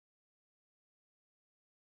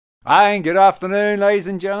Hi, and good afternoon, ladies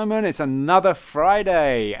and gentlemen. It's another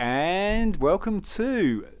Friday, and welcome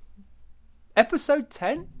to episode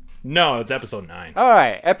 10? No, it's episode 9. All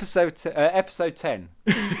right, episode 10.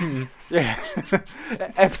 Yeah,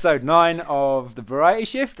 episode 9 of the Variety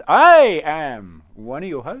Shift. I am one of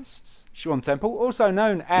your hosts, Sean Temple, also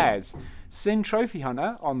known as Sin Trophy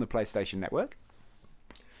Hunter on the PlayStation Network.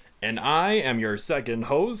 And I am your second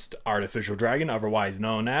host, Artificial Dragon, otherwise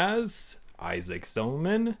known as Isaac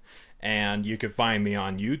Stoneman. And you can find me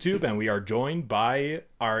on YouTube, and we are joined by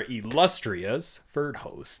our illustrious third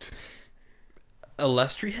host.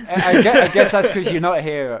 Illustrious? I guess that's because you're not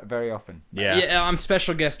here very often. Yeah, I'm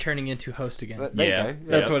special guest turning into host again. There you go.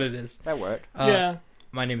 That's what it is. That worked.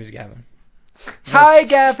 My name is Gavin. Hi,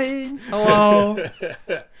 Gavin. Hello.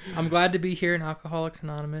 I'm glad to be here in Alcoholics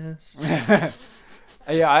Anonymous.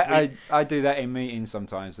 Yeah, I do that in meetings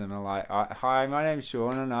sometimes, and I'm like, "Hi, my name's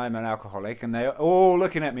Sean, and I'm an alcoholic," and they're all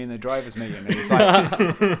looking at me in the driver's meeting, and it's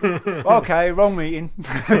like, "Okay, wrong meeting."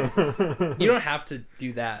 You don't have to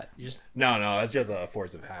do that. You just No, that's just a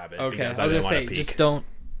force of habit. okay. I was didn't gonna wanna say, peek. just don't.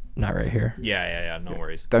 Not right here. Yeah. No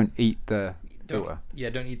worries. Don't eat the Don't, filter. yeah,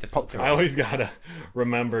 don't eat the Pop filter. I always gotta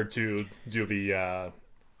remember to do the.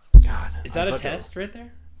 God, Is that I'm a such test right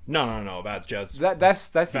there? No. That's just That's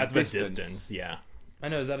that's his the distance. distance. Yeah. I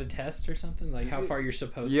know. Is that a test or something? Like how far you're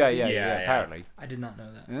supposed Yeah, to? yeah. Apparently. I did not know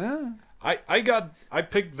that. Yeah. I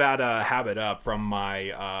picked that habit up from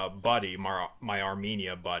my buddy, my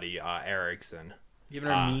Armenia buddy, Erickson. You have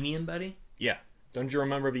an Armenian buddy? Yeah. Don't you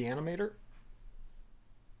remember the animator?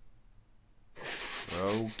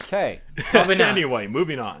 Okay. Probably not. Anyway,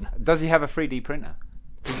 moving on. Does he have a 3D printer?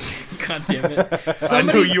 God damn it! I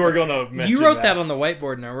knew you were gonna mention You wrote that on the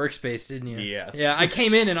whiteboard in our workspace, didn't you? Yes. Yeah, I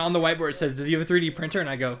came in and on the whiteboard it says, "Does he have a 3D printer?" And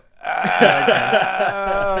I go,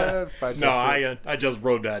 No, I just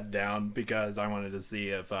wrote that down because I wanted to see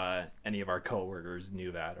if any of our coworkers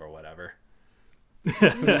knew that or whatever.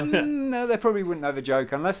 No, they probably wouldn't know the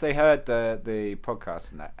joke unless they heard the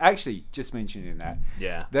podcast and that. Actually, just mentioning that.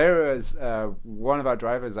 Yeah. There was one of our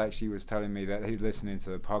drivers actually was telling me that he was listening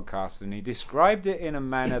to the podcast, and he described it in a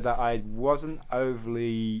manner that I wasn't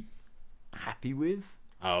overly happy with.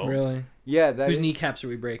 Oh. "Really? Yeah, Whose kneecaps are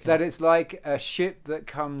we breaking?" that it's like a ship that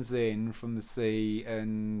comes in from the sea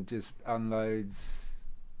and just unloads.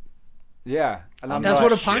 Yeah, and I'm That's like,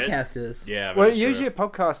 what a shit. podcast is. Yeah. well, that's true. usually a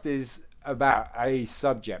podcast is about a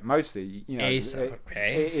subject, mostly. You know,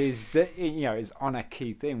 Okay. it is is on a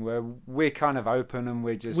key thing where we're kind of open and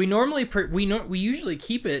we're just We normally we usually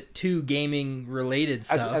keep it to gaming related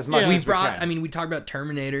stuff. as much Yeah. we as brought. we can. I mean, we talked about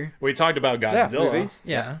Terminator. We talked about Yeah, Godzilla. movies,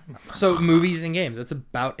 Yeah. So movies and games. That's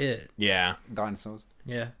about it. Yeah. dinosaurs,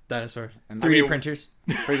 Yeah. Dinosaurs. And 3D mean- printers.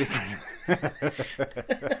 3D.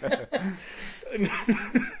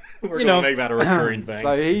 We're You gonna know. make that a recurring thing.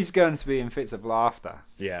 So he's going to be in fits of laughter.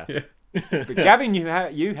 Yeah. But Gavin, you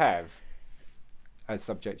have a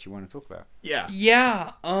subject you want to talk about. Yeah.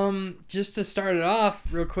 Yeah. Just to start it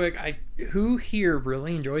off real quick, who here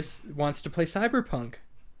really wants to play Cyberpunk?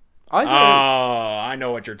 I Oh, do. I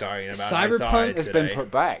know what you're talking about. I saw Cyberpunk it It's today. been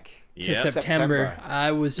put back. To Yep. September.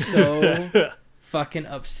 I was so fucking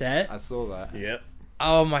upset. I saw that. Yep.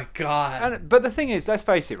 Oh my god. But the thing is, let's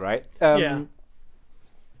face it, right? Yeah.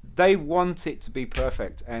 They want it to be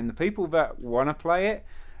perfect, and the people that want to play it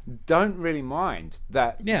don't really mind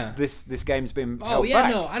that. Yeah. This game's been. Oh held yeah,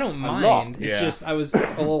 back no, I don't a lot. mind. It's Yeah. just I was a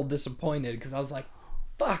little disappointed because I was like,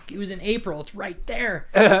 "Fuck, it was in April. It's right there."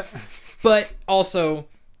 But also,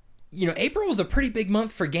 April was a pretty big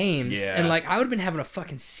month for games, Yeah. and like I would have been having a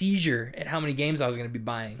fucking seizure at how many games I was gonna be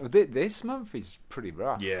buying. This month is pretty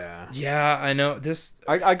rough. Yeah. Yeah, I know this.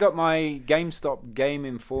 I got my GameStop Game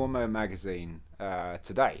Informer magazine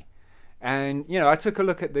today, and I took a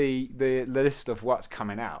look at the list of what's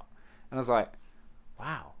coming out, and I was like,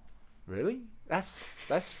 "Wow, really? That's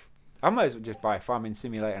I might as well just buy Farming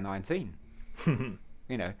Simulator 19."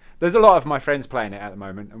 There's a lot of my friends playing it at the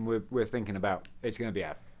moment, and we're thinking about it's going to be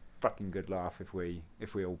a fucking good laugh if we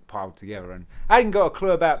all piled together. And I hadn't got a clue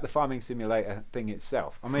about the Farming Simulator thing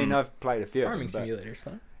itself. I mean, I've played a few. Farming of them, Simulator's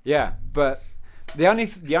fun. yeah, but the only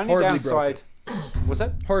Horribly downside. What's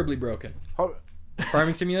that? Horribly broken.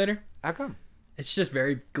 Farming Simulator. How come? It's just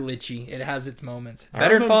very glitchy. It has its moments.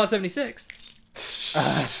 Better than Fallout 76.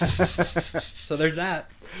 So there's that.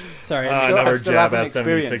 Sorry. Another still jab haven't at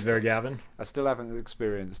 76 experienced there, Gavin. I still haven't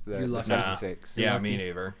experienced the You're lucky. 76. Yeah, lucky. me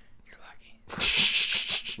neither. You're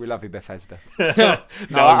lucky. We love you, Bethesda.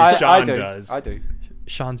 No, I Sean do. does. I do.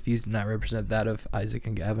 Sean's views do not represent that of Isaac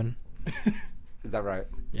and Gavin. Is that right?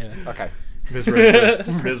 Yeah. Okay.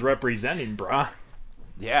 Misrepresenting, brah.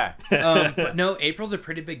 Yeah. But no, April's a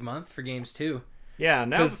pretty big month for games too. Yeah,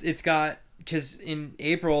 now Because in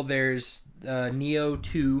April there's Neo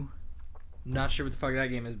 2. Not sure what the fuck that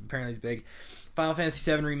game is. Apparently it's big. Final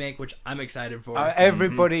Fantasy VII Remake, which I'm excited for.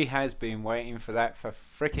 Everybody has been waiting for that for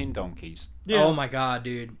freaking donkeys. Yeah. Oh my god,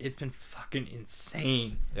 dude. It's been fucking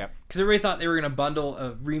insane. Yep. Because everybody thought they were going to bundle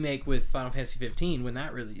a remake with Final Fantasy 15 when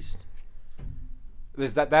that released.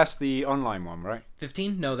 That's the online one, right?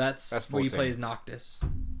 15? No, that's where you 14. play as Noctis.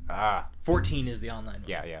 14 is the online one.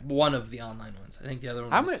 Yeah. One of the online ones. I think the other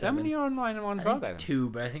one How was many, 7. how many online ones I are think there? 2,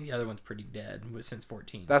 but I think the other one's pretty dead since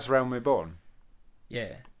 14. That's Realm Reborn.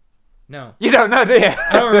 Yeah. No. You don't know, do you?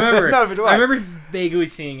 I don't remember it. No, but do I remember vaguely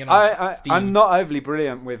seeing it on Steam. I'm not overly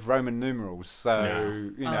brilliant with Roman numerals, so,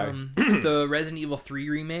 No. you know. The Resident Evil 3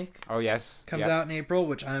 remake Oh, yes. comes out in April,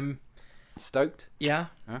 which I'm, Stoked? pretty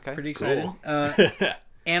Okay. excited. Cool.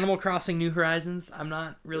 Animal Crossing New Horizons, I'm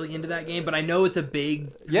not really into that game, but I know it's a big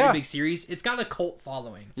series. It's got a cult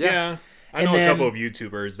following. Yeah. I And know a then- couple of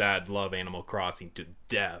YouTubers that love Animal Crossing to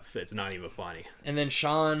death. It's not even funny. And then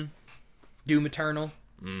Sean, Doom Eternal,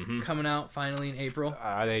 Mm-hmm. coming out finally in April.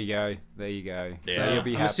 There you go. There you go. Yeah. So you'll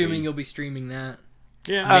be I'm happy. assuming you'll be streaming that.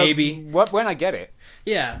 Yeah. Maybe. When I get it.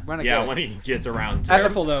 Yeah. When I Yeah, get when it. he gets around to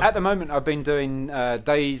Careful, though. At the moment, I've been doing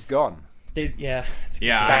Days Gone. It's Yeah,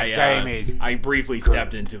 That I, game is I briefly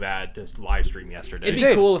stepped into that live stream yesterday. It'd be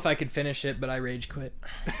did. cool if I could finish it, but I rage quit.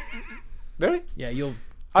 Really? Yeah, you'll.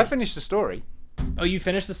 I finished the story. Oh, you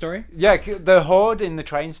finished the story? Yeah, the horde in the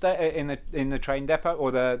train in the train depot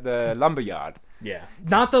or the lumber yard. Yeah.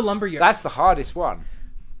 Not the lumberyard. That's the hardest one.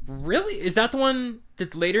 Really? Is that the one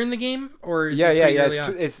that's later in the game, or is Yeah. it pretty early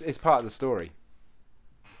It's, on? it's part of the story.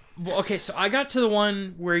 Well, okay, so I got to the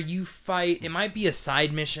one where you fight. It might be a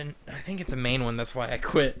side mission. I think it's a main one. That's why I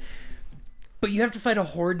quit. But you have to fight a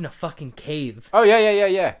horde in a fucking cave. Oh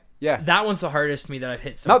yeah. That one's the hardest to me that I've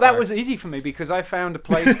hit so far. No, that was easy for me because I found a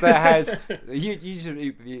place that has.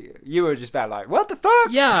 You were just about like, what the fuck?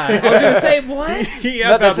 Yeah, I was gonna say what? He No,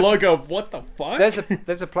 had that there's a- look of what the fuck?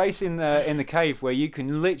 There's a place in the cave where you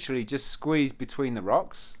can literally just squeeze between the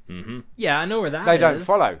rocks. Yeah, I know where that is. They don't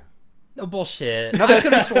follow. No bullshit. I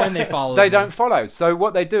could have sworn they followed. They me. don't follow. So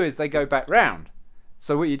what they do is they go back round.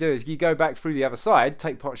 So what you do is you go back through the other side,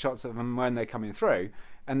 take pot shots of them when they're coming through,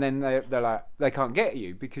 and then they're like they can't get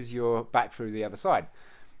you because you're back through the other side,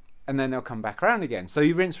 and then they'll come back around again. So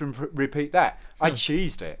you rinse and repeat that. I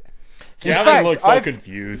cheesed it. In Gavin fact, looks so I've-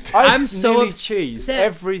 confused. I'm so nearly upset. cheesed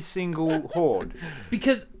every single horde.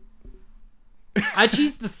 Because I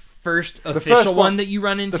cheesed the first official first one one- that you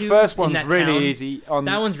run into. The first in one's that really town. easy.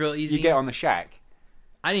 That one's real easy. You get on the shack.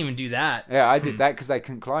 I didn't even do that. Yeah, I did that because they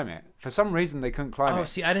couldn't climb it. For some reason, they couldn't climb Oh, it.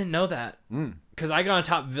 see, I didn't know that. Because I got on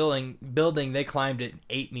top building, they climbed it,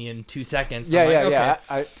 ate me in 2 seconds. Yeah, I'm like, yeah.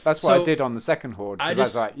 okay. That's what I So, did on the second horde. I Because I was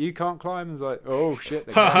just- like, you can't climb. I was like, oh shit.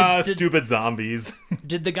 They can't. Haha, stupid zombies.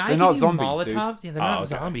 Did the guy They're give not you zombies, Molotovs? dude. Yeah, they're Oh, not okay.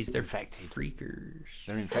 zombies. They're Infected. freakers.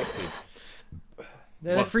 They're infected.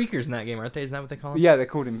 They're What? freakers in that game, aren't they? Isn't that what they call them? Yeah, they're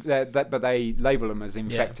called but they label them as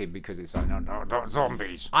infected because it's like, no, not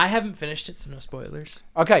zombies. I haven't finished it, so no spoilers.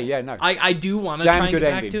 Okay, yeah, no. I do want to Damn try and good get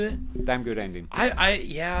back ending. to it. Damn good ending.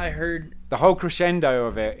 I heard. The whole crescendo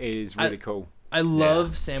of it is really cool. I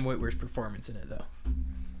love Sam Witwer's performance in it, though.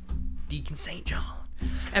 Deacon St. John.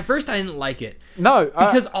 At first, I didn't like it. No,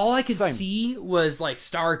 Because all I could same. see was, like,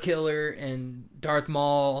 Star Killer and Darth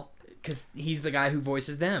Maul, because he's the guy who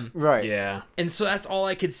voices them. right. Yeah. And so that's all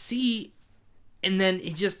I could see. And then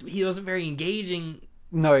he wasn't very engaging.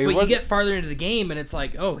 No, it But you wasn't. get farther into the game, and it's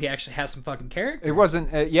like, oh, he actually has some fucking character. It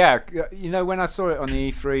wasn't. You know, when I saw it on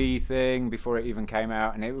the E3 thing before it even came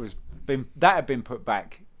out, and that had been put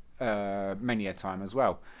back many a time as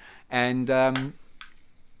well, and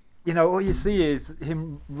you know, all you see is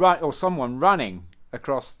him or someone running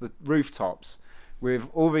across the rooftops with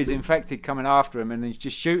all these infected coming after him, and he's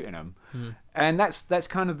just shooting them, and that's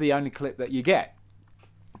kind of the only clip that you get.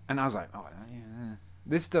 And I was like, oh, yeah,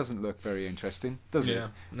 this doesn't look very interesting, does it?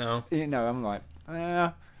 No. You know, I'm like,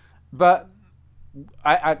 but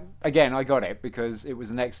I again, I got it because it was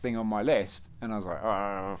the next thing on my list, and I was like,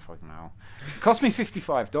 oh, fucking hell. It cost me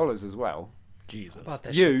 $55 as well. Jesus. I bought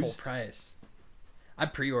that shit full Used. price. I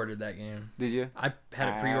pre-ordered that game. Did you? I had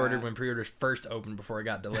it pre-ordered when pre-orders first opened before it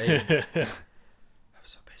got delayed. I was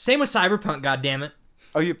so pissed. Same with Cyberpunk, goddammit.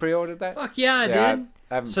 Oh, you pre-ordered that? Fuck yeah, I Yeah, did.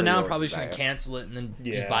 I haven't So now I'm pre-ordered probably just that gonna yet. cancel it and then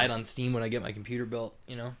Yeah. just buy it on Steam when I get my computer built.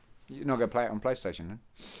 You know, You're not gonna play it on PlayStation, then?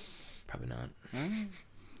 probably not.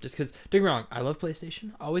 Just because, don't get me wrong, I love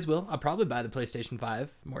PlayStation. Always will. I'll probably buy the PlayStation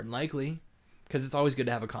 5 more than likely, because it's always good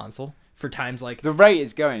to have a console for times like. The rate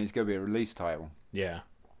it's going is gonna be a release title. Yeah.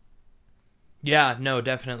 Yeah, no,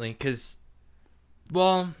 definitely, because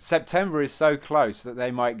Well, September is so close that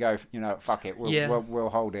they might go, fuck it, we'll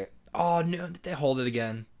hold it. oh no, they hold it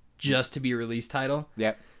again just to be a release title.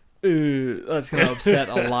 Yep. Ooh, that's gonna upset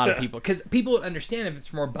a lot of people because people would understand if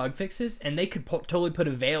it's more bug fixes, and they could totally put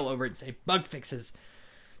a veil over it and say bug fixes,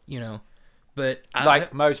 But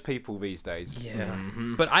most people these days. yeah,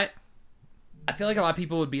 but I feel like a lot of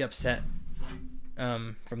people would be upset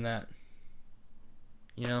from that,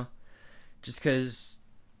 just because,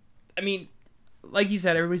 I mean, like you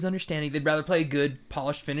said, everybody's understanding. They'd rather play a good,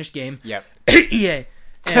 polished, finished game. Yep. EA.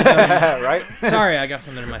 And, Right? sorry, I got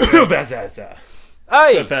something in my throat. Bethesda.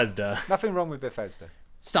 Hey! Bethesda. Nothing wrong with Bethesda.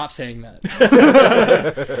 Stop saying that.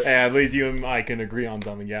 Hey, at least you and I can agree on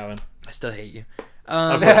something, Gavin. I still hate you.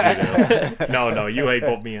 Of course you do. No, you hate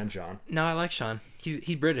both me and Sean. No, I like Sean.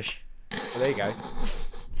 He's British. Well, there you go.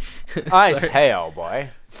 Nice hail,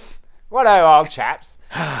 boy. What are old chaps?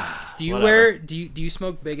 Do you Whatever. do you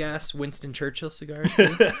smoke big ass Winston Churchill cigars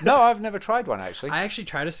too? No, I've never tried one, actually. I actually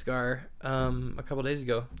tried a cigar a couple days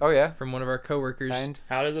ago Oh, yeah? from one of our coworkers. And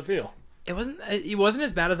How does it feel? It wasn't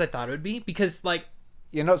as bad as I thought it would be because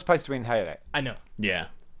you're not supposed to inhale it. I know. Yeah.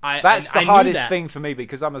 That's the I knew hardest that. thing for me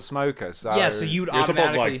because I'm a smoker. So Yeah, so you'd You're supposed to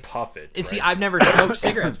automatically. like puff it. And see, right? I've never smoked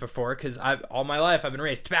cigarettes before because all my life I've been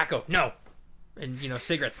raised tobacco, no, and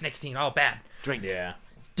cigarettes, nicotine, all bad. drink. Yeah.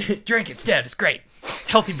 Drink instead. It's great.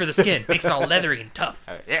 Healthy for the skin. Makes it all leathery and tough.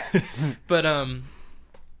 Yeah. But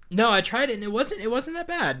no, I tried it and it wasn't that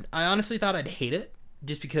bad. I honestly thought I'd hate it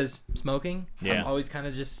just because smoking. Yeah. I'm always kind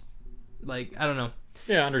of just I don't know.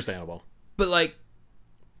 Yeah, understandable. But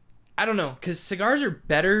I don't know, because cigars are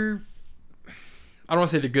better. I don't want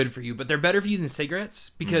to say they're good for you, but they're better for you than cigarettes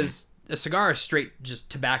because a cigar is straight just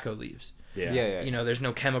tobacco leaves. Yeah. Yeah. There's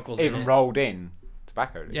no chemicals in Even it. rolled in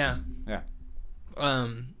tobacco. leaves. Yeah. Yeah.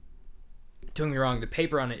 Don't get me wrong, the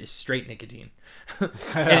paper on it is straight nicotine,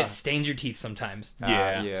 and it stains your teeth sometimes.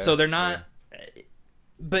 Yeah. So they're not.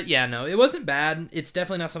 But yeah, no, it wasn't bad. It's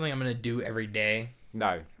definitely not something I'm gonna do every day.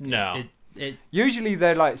 No. No. Usually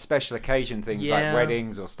they're like special occasion things Yeah. like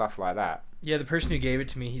weddings or stuff like that. Yeah, the person who gave it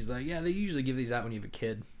to me, he's like, yeah, they usually give these out when you have a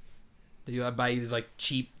kid. They buy you these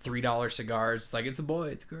cheap $3 cigars. It's like, it's a boy,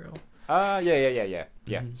 it's a girl. Yeah.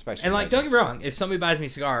 Special. And occasion. don't get me wrong, if somebody buys me a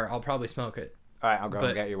cigar, I'll probably smoke it. All right, I'll go But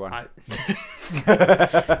and get you one. I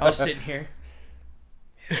was sitting here.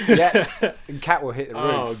 Yeah. And Cat will hit the roof.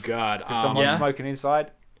 Oh God. Because someone's Yeah. smoking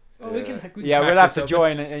inside. Well, we can Yeah, we'll crack have this to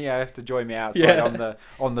open. join. Yeah, have to join me outside Yeah.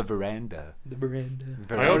 on the veranda. The veranda.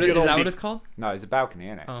 I hope you Is don't that be- what it's called? No, it's a balcony,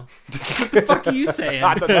 isn't it? Oh. What the fuck are you saying?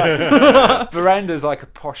 I don't know. Veranda's like a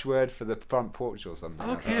posh word for the front porch or something.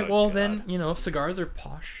 Okay, Oh, well God. then, cigars are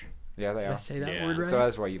posh. Yeah, they Did I are. say that Yeah. word right? So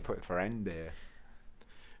that's why you put veranda.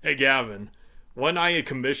 Hey Gavin, when I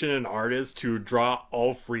commission an artist to draw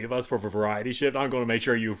all three of us for the variety shift, I'm going to make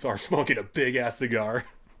sure you are smoking a big ass cigar.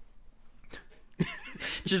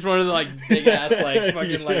 Just one of the big ass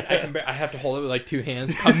fucking I have to hold it with two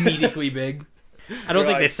hands, comedically big. I don't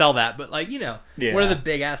think they Right. sell that, but one Yeah. of the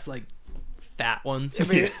big ass fat ones. I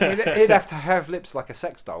mean, he'd have to have lips like a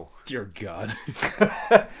sex doll. Dear God.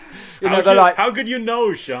 You know, they're like, how could you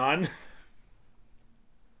know, Sean?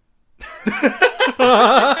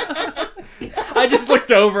 I just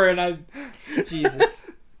looked over and Jesus.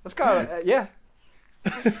 let's go. Yeah.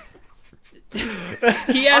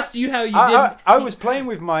 He asked you how you did. I was playing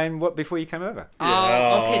with mine before you came over.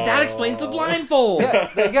 Okay, that explains the blindfold.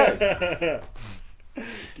 Yeah, there you go.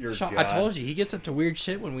 Dear Sean, God. I told you he gets up to weird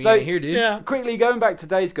shit when we So, ain't here, dude. Yeah. Quickly going back to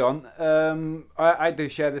Days Gone, I do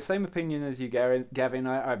share the same opinion as you, Gavin.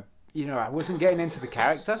 I wasn't getting into the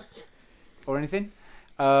character or anything.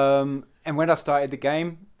 And when I started the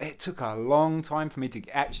game, it took a long time for me to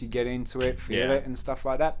actually get into it, feel Yeah. it, and stuff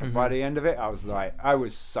like that. But by the end of it, I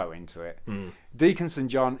was so into it. Deacon St.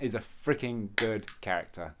 John is a freaking good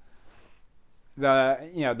character.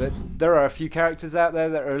 There are a few characters out there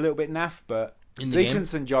that are a little bit naff, but In the Deacon game?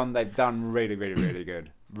 St. John, they've done really, really, really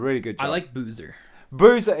good. Really good job. I like Boozer.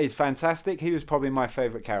 Boozer is fantastic. He was probably my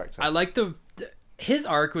favorite character. I like his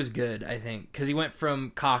arc was good, I think, because he went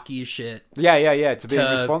from cocky as shit Yeah, to being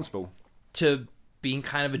To- responsible. to being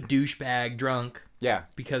kind of a douchebag drunk Yeah,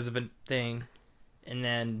 because of a thing, and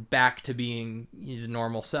then back to being his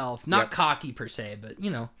normal self. Not Yep. cocky per se, but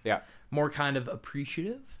yeah, more kind of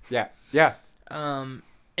appreciative. yeah.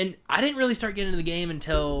 And I didn't really start getting into the game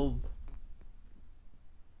until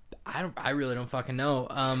I really don't fucking know.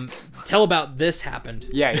 Till about this happened.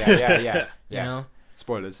 Yeah. You know.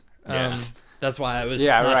 Spoilers. Yeah. That's why I was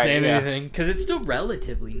Yeah, not right, saying yeah. anything because it's still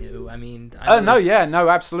relatively new. I mean, No,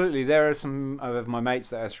 absolutely. There are some of my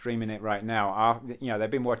mates that are streaming it right now.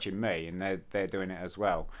 They've been watching me, and they're doing it as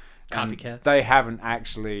well. And Copycats. they haven't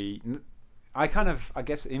actually. I kind of, I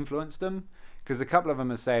guess, influenced them, because a couple of them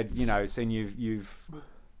have said, you know, saying you've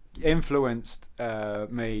influenced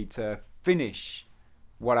me to finish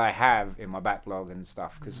what I have in my backlog and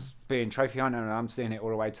stuff, because being trophy hunter and I'm seeing it all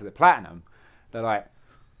the way to the platinum, they're like,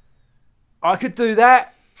 I could do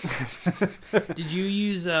that. Did you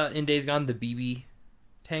use in Days Gone the BB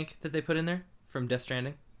tank that they put in there from Death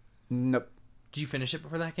Stranding? Nope. Did you finish it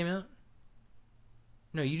before that came out?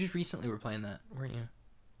 No, you just recently were playing that, weren't you?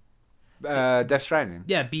 Death Stranding.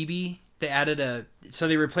 Yeah, BB. They added so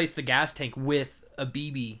they replaced the gas tank with a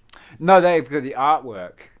BB. No, they've got the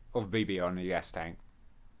artwork of BB on the gas tank.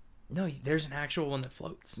 No, there's an actual one that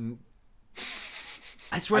floats. Mm.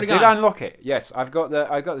 I swear I to did God. unlock it. Yes, I got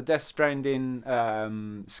the Death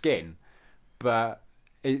Stranding skin, but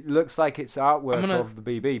it looks like it's artwork of the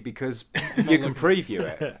BB because you can preview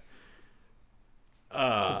it.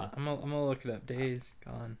 I'm gonna look it up. Days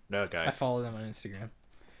Gone. Okay. I follow them on Instagram.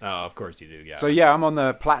 Oh, of course you do. Yeah. So yeah, I'm on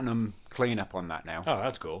the platinum cleanup on that now. Oh,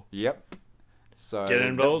 that's cool. Yep. So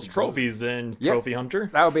Getting those trophies in Trophy Hunter.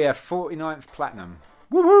 That'll be a 49th platinum.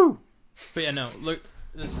 Woohoo! But yeah, no. Look,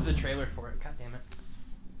 this is the trailer for it. God damn it.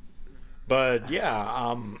 But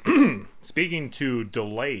yeah, speaking to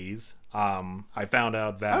delays, I found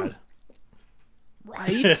out that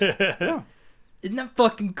Right? Yeah, Isn't that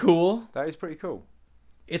fucking cool? that is pretty cool.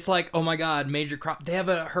 It's like, oh my God, major crop. They have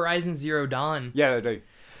a Horizon Zero Dawn. Yeah, they do.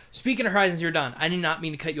 Speaking of Horizon Zero Dawn, I did not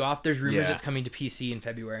mean to cut you off. There's rumors Yeah. it's coming to PC in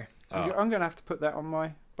February. I'm gonna have to put that on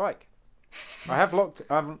my bike. I have locked.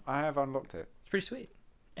 I have unlocked it. It's pretty sweet.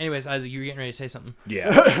 Anyways, Isaac, you were getting ready to say something. yeah.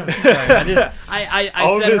 Sorry, I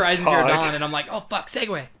All said this Horizon Zero talk. Dawn, and I'm like, oh fuck,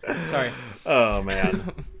 segue. Sorry. Oh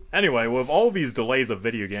man. Anyway, with all these delays of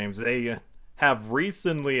video games, they have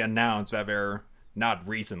recently announced that they're not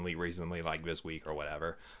recently like this week or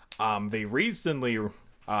whatever. They recently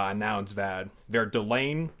announced that they're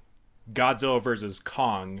delaying Godzilla vs.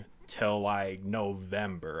 Kong till like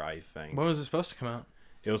November, I think. When was it supposed to come out?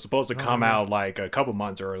 It was supposed to come out like a couple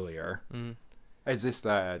months earlier. Is this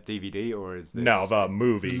the DVD or is this? No, the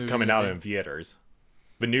movie coming out movie. in theaters.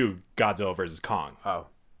 The new Godzilla vs. Kong. Oh.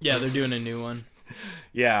 Yeah, they're doing a new one.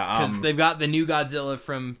 Yeah. Because they've got the new Godzilla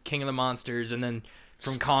from King of the Monsters and then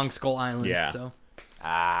from Kong Skull Island. Yeah. So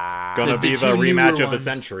Gonna the be the two newer rematch of the ones.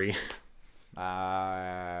 century.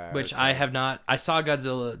 Which I have not. I saw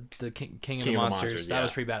Godzilla, the King of the Monsters. That yeah.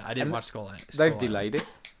 was pretty bad. I didn't watch Skull Island. They've delayed it.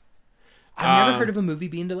 I've never heard of a movie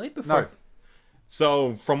being delayed before. No.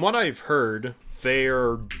 So, from what I've heard,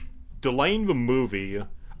 they're delaying the movie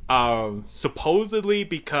supposedly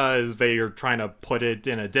because they are trying to put it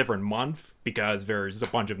in a different month because there's a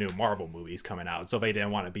bunch of new Marvel movies coming out. So they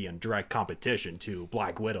didn't want to be in direct competition to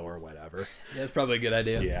Black Widow or whatever. Yeah, that's probably a good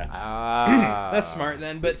idea. Yeah. That's smart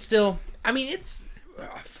then. But still, I mean, it's...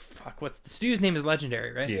 fuck, what's... The studio's name is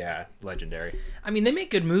Legendary, right? Yeah, legendary. I mean, they make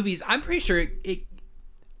good movies. I'm pretty sure it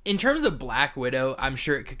in terms of Black Widow, I'm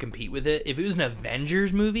sure it could compete with it. If it was an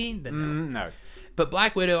Avengers movie, then no. No. But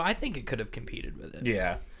Black Widow, I think it could have competed with it.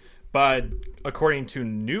 Yeah. But according to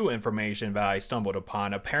new information that I stumbled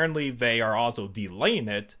upon, apparently they are also delaying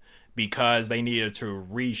it because they needed to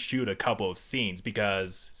reshoot a couple of scenes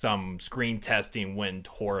because some screen testing went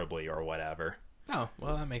horribly or whatever. Oh,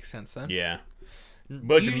 well, that makes sense then. Yeah.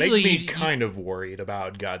 But it makes Usually me you- kind of worried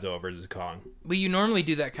about Godzilla vs. Kong. Well, you normally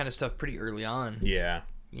do that kind of stuff pretty early on, Yeah.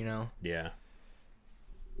 you know? Yeah.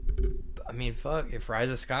 I mean, fuck, if Rise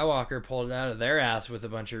of Skywalker pulled it out of their ass with a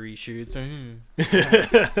bunch of reshoots. So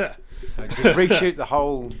just reshoot the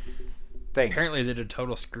whole thing. Apparently they did a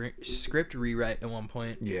total script rewrite at one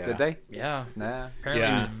point. Yeah. Did they? Yeah. Nah. Apparently it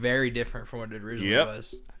Yeah. was very different from what it originally Yep.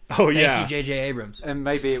 was. Oh, Thank yeah. you, J.J. Abrams. And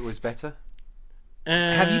maybe it was better.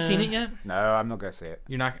 Have you seen it yet? No, I'm not gonna see it.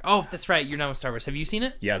 You're not. Oh, that's right. You're not with Star Wars. Have you seen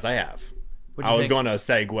it? Yes, I have. What'd I you was think? going to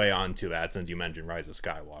segue onto that since you mentioned Rise of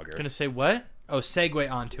Skywalker. Gonna say what? Oh, segue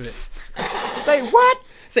onto it. Say what?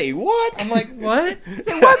 Say what? I'm like, what?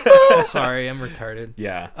 Say what? I'm sorry, I'm retarded.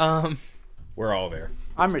 Yeah. We're all there.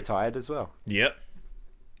 I'm retired as well. Yep.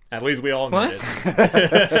 At least we all What? admit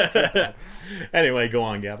it. Anyway, go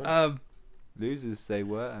on, Gavin. Losers say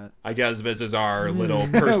what? I guess this is our little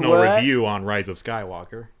personal What? review on Rise of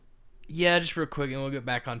Skywalker. Yeah, just real quick, and we'll get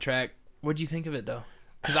back on track. What'd you think of it though?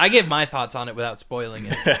 Because I give my thoughts on it without spoiling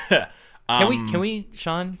it. Can we,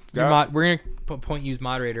 Sean? Yeah. We're gonna point you as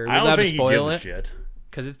moderator. Are we I don't allowed to think he spoil gives it? a shit.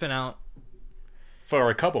 Because it's been out For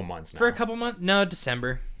a couple months now. for a couple months. No,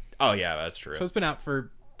 December. Oh, yeah, that's true. So it's been out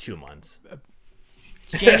for 2 months.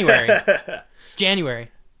 it's January. It's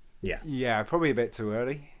January. Yeah. Yeah, probably a bit too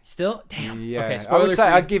early. Still, damn. Yeah, Okay, I spoiler would say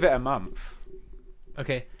free. I'd give it a month.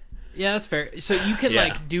 Okay. Yeah, that's fair. So you can Yeah.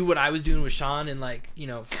 like do what I was doing with Sean and like,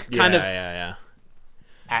 kind of Yeah.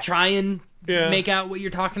 try and make out what you're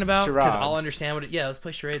talking about because I'll Charades. understand what it. Yeah, let's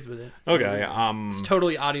play charades with it. Okay. It's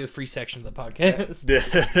totally audio free section of the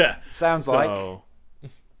podcast. Sounds so, like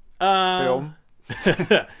film.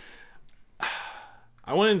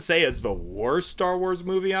 I wouldn't say it's the worst Star Wars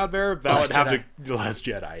movie out there. That would have to Last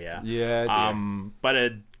Jedi, yeah. Yeah. But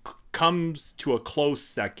it comes to a close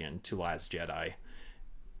second to Last Jedi.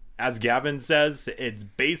 As Gavin says, it's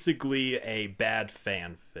basically a bad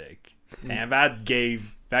fanfic, and that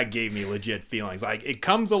gave me legit feelings. Like, it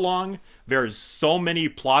comes along, there's so many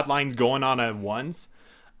plot lines going on at once.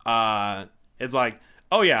 It's like,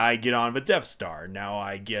 oh yeah, I get on the Death Star, now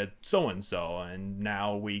I get so and so, and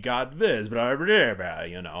now we got this, blah, blah, blah, blah,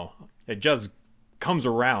 you know. It just comes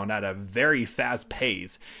around at a very fast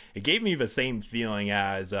pace. It gave me the same feeling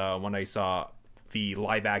as when I saw the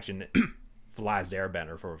live action The Last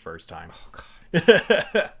Airbender for the first time. Oh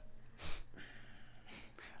god.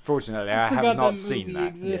 Fortunately, I have not seen that.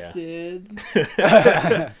 Existed.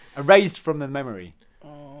 Erased from the memory.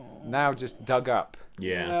 Now just dug up.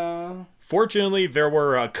 Yeah. Fortunately, there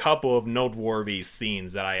were a couple of noteworthy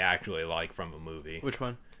scenes that I actually like from the movie. Which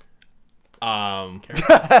one? I'm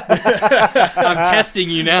I'm testing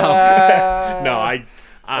you now. No, I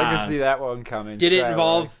can see that one coming. Did it straight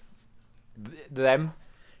involve them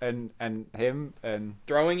and him and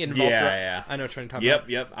throwing? It involved yeah. I know what you're talking about.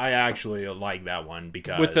 Yep. I actually like that one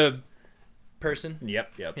because With the person?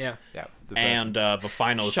 Yep. Yeah. the And the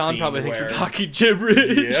final Sean scene probably thinks where, we're talking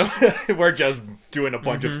gibberish. Yeah, we're just doing a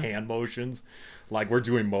bunch of hand motions, like we're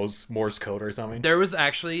doing Morse code or something. There was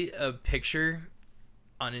actually a picture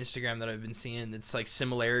on Instagram that I've been seeing that's like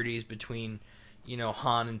similarities between, you know,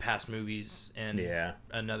 Han in past movies and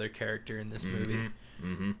another character in this movie.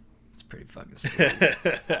 Mm-hmm. It's pretty fucking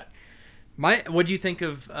sweet. What do you think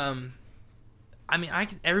of? I mean,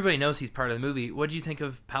 everybody knows he's part of the movie. What do you think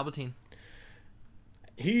of Palpatine?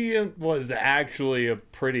 He was actually a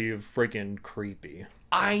pretty freaking creepy.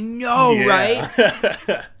 I know, right?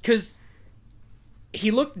 Because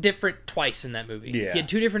he looked different twice in that movie. Yeah. He had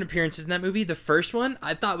 2 different appearances in that movie. The first one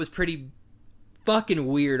I thought was pretty fucking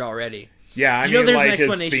weird already. Yeah, I Did you know mean, there's an like his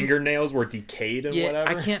explanation? fingernails were decayed and whatever.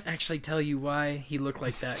 I can't actually tell you why he looked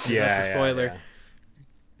like that because that's a spoiler. Yeah.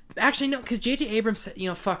 Actually, no, because J.J. Abrams said, you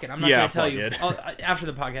know, fuck it. I'm not going to tell you after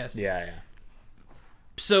the podcast. Yeah.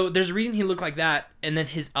 So there's a reason he looked like that, and then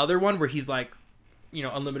his other one where he's like, you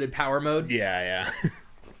know, unlimited power mode. Yeah.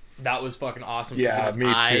 That was fucking awesome. Yeah, his me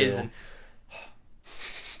eyes too. And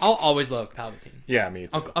I'll always love Palpatine. Yeah, me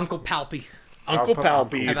too. Uncle Palpy. Uncle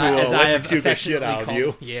Palpy, who As will I have electrocute the shit affectionately out of called.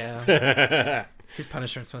 you. Yeah. His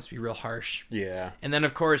punishments must be real harsh. Yeah. And then,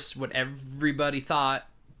 of course, what everybody thought,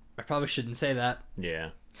 I probably shouldn't say that. Yeah.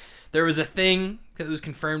 There was a thing that was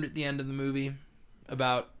confirmed at the end of the movie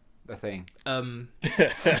about the thing.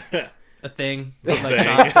 a thing, like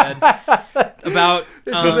Sean said, about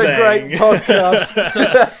This is a great podcast.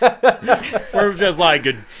 We're just like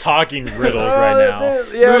talking riddles right now.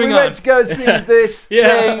 Yeah, Moving we on. went to go see this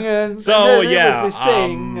thing, and So and then there was this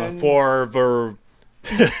thing, and for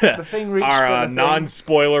the thing reached our for the thing.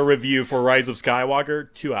 non-spoiler review for Rise of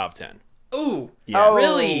Skywalker, 2 out of 10. Ooh, Yeah. Oh.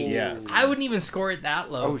 really? Yes. I wouldn't even score it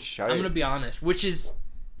that low. Oh, shit. I'm gonna be honest, which is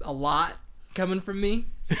a lot coming from me.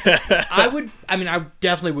 I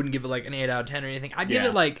definitely wouldn't give it like an 8 out of 10 or anything. I'd give Yeah.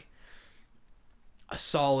 it like a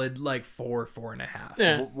solid like 4.5.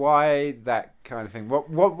 Yeah. Why that kind of thing?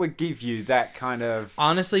 What would give you that kind of?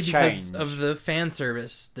 Honestly, because change? of the fan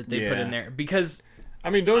service that they put Yeah. in there. Because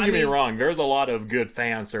I mean, don't get me mean- wrong. There's a lot of good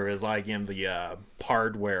fan service, like in the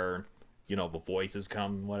part where, you know, the voices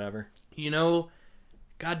come, whatever. you know,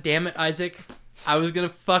 God damn it, Isaac, I was gonna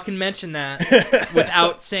fucking mention that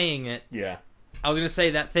without saying it. Yeah. I was gonna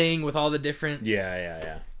say that thing with all the different,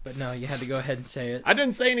 Yeah. but no, you had to go ahead and say it. I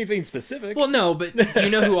didn't say anything specific. Well, no, but do you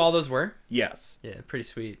know who all those were? Yes. Yeah, pretty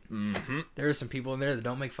sweet. Mm-hmm. There are some people in there that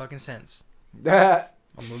don't make fucking sense. That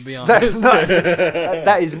I'm gonna be is honest. not,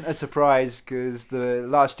 that isn't a surprise because the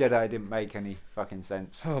Last Jedi didn't make any fucking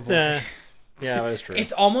sense. Oh boy. Yeah, that's true.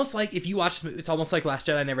 It's almost like if you watch this movie, it's almost like Last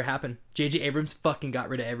Jedi never happened. J.J. Abrams fucking got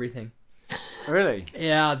rid of everything. Really?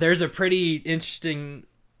 Yeah, there's a pretty interesting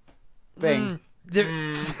Thing.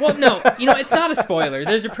 Well, no, you know, it's not a spoiler.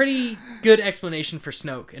 There's a pretty good explanation for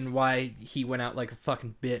Snoke and why he went out like a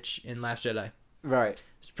fucking bitch in Last Jedi. Right.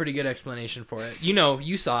 It's a pretty good explanation for it. You know,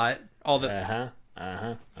 you saw it. All the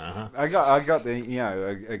I got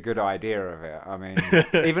the a good idea of it. I mean,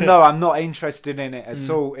 even though I'm not interested in it at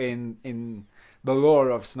all in the lore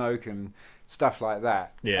of Snoke and stuff like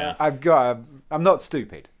that. Yeah. I'm not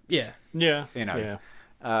stupid. yeah. Yeah. You know. Yeah.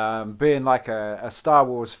 being like a Star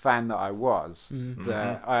Wars fan that I was, Mm-hmm.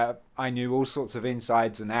 that I knew all sorts of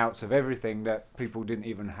insides and outs of everything that people didn't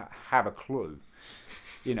even have a clue.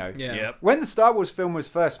 You know, Yeah. Yep. when the Star Wars film was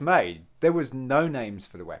first made, there was no names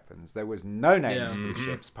for the weapons. There was no names for the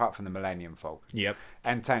ships, apart from the Millennium Falcon Yep.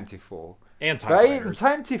 and Tantive 4. And TIE But even fighters.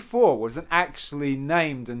 Tantive 4 wasn't actually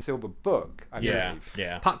named until the book, I Yeah. believe.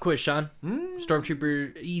 Yeah. Pop quiz, Sean.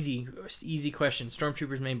 Stormtrooper, easy question.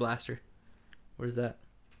 Stormtrooper's main blaster. What is that?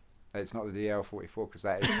 It's not the DL-44 because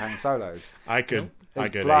that is Han Solo's. I could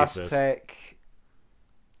It's ace Blast this. Tech.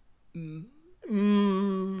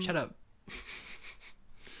 Shut up.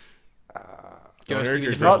 Don't Give us hurt the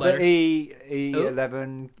It's first not letter. the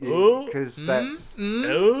E11 Oh. because that's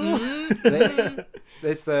Oh.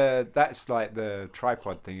 that's like the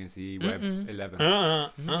tripod thing is the Web 11.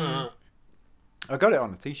 I got it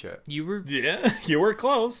on a T-shirt. You were Yeah, you were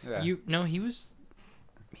close. Yeah. he was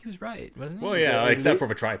right, wasn't he? Well, yeah, it except Luke? for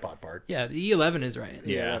the tripod part. Yeah, the E11 is right.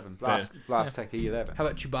 Yeah. E11. Blast Tech E11. How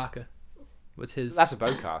about Chewbacca? What's his? That's a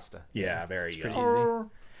bowcaster. Yeah, very pretty good. easy.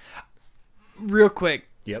 Real quick,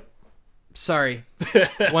 Yep. sorry.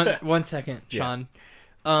 one second, Yeah.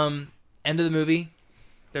 Sean. End of the movie.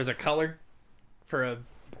 There's a color for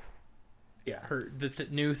Yeah. the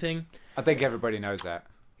new thing. I think everybody knows that.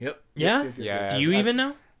 Yep. Yeah. Yeah. Do you even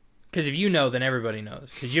know? Because if you know, then everybody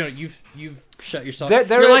knows. Because you've shut yourself. There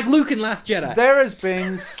You're are- like Luke in Last Jedi. There has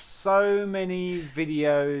been so many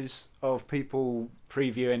videos of people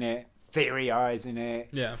previewing it, theorizing it,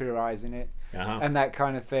 Uh-huh. and that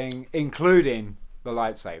kind of thing, including the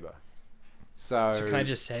lightsaber. So So can I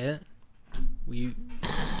just say it?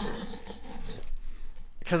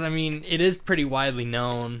 Because I mean, it is pretty widely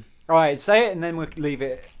known. all right, say it, and then we'll leave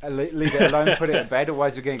it alone, put it to bed.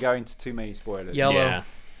 Otherwise, we're going to go into too many spoilers. Yellow. Yeah.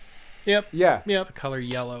 Yep. Yeah, Yep. The color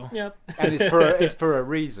yellow. Yep. and it's for a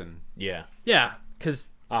reason. Yeah. Yeah, because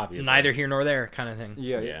Obviously. neither here nor there kind of thing.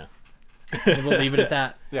 Yeah, Yeah. And we'll leave it at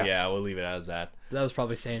that. Yeah. Yeah, we'll leave it as that. That was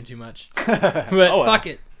probably saying too much. But well. fuck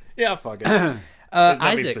it. Yeah, fuck it. There's nothing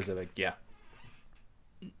Isaac, specific. Yeah.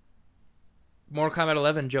 Mortal Kombat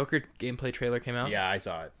 11 Joker gameplay trailer came out. Yeah, I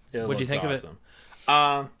saw it. What'd you think of it?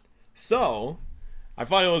 of it? So, I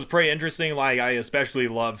thought it was pretty interesting. Like, I especially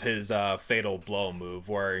love his fatal blow move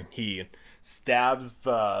where he stabs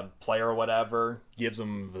the player or whatever, gives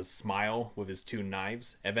him the smile with his two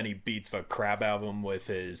knives, and then he beats the crap out of him with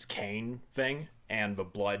his cane thing, and the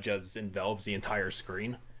blood just envelops the entire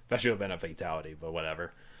screen. That should have been a fatality, but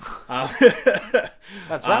whatever.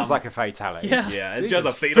 That sounds like a fatality. Yeah. Yeah, it's just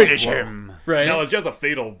a fatal Finish blow. him. Right. No, it's just a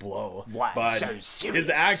fatal blow. Why But so serious?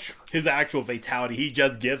 his actual fatality, he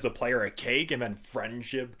just gives the player a cake, and then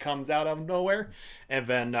friendship comes out of nowhere, and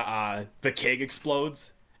then the cake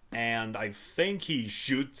explodes, and I think he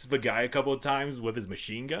shoots the guy a couple of times with his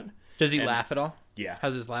machine gun. Does he And- laugh at all? Yeah,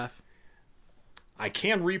 How's his laugh? I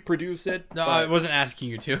can't reproduce it. No, but I wasn't asking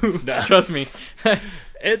you to. Trust me.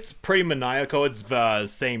 it's pretty maniacal. It's the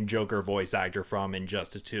same Joker voice actor from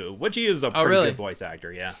Injustice 2, which he is a pretty really? good voice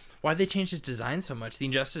actor. Yeah, Why'd they change his design so much? The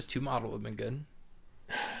Injustice 2 model would have been good.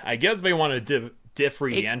 I guess they want to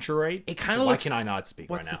differentiate. it kinda Why looks- can I not speak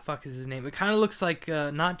What right the now? fuck is his name? It kind of looks like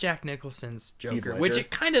not Jack Nicholson's Joker, Ledger? which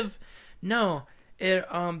it kind of no, it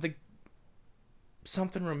the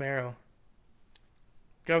something Romero.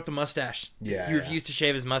 Guy with the mustache. Yeah, he yeah. refused to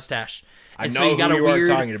shave his mustache. I And know so you got who a you are weird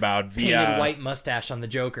talking about. The painted white mustache on the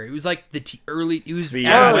Joker. It was like the early. It was The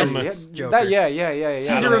Adam Adam West's West- Joker. Yeah.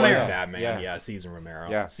 Caesar Adam Romero. West Batman. Yeah. Yeah, Caesar Romero.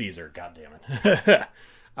 Yeah. Caesar. God damn it.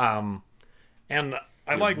 And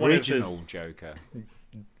I like one of his. Original Joker.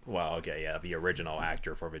 Well, okay, yeah, the original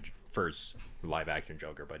actor for the first live action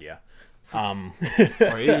Joker, but yeah.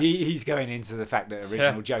 Or he's going into the fact that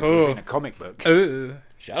original Yeah. Joker was Oh. in a comic book. Ooh,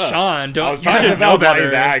 Shut up. Sean, don't. I was You talking should know about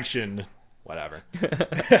live better. action. Whatever.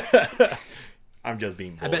 I'm just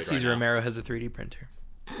being. I bet bullied Caesar right now. Romero has a 3D printer.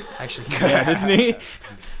 Actually, yeah, doesn't he?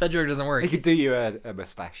 That joke doesn't work. He could do you a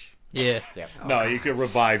mustache. Yeah. Yeah. No, you could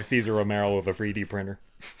revive Caesar Romero with a 3D printer.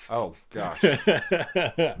 Oh gosh.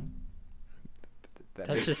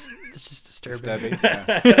 That's just disturbing. disturbing.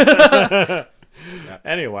 Yeah.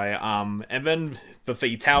 Anyway, and then the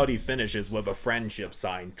fatality finishes with a friendship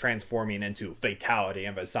sign transforming into fatality,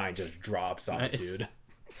 and the sign just drops on it, Nice. dude.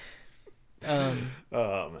 Um.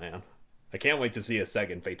 Oh man, I can't wait to see a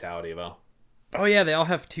second fatality though. Oh yeah, they all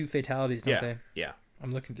have 2 fatalities, don't Yeah, they? yeah.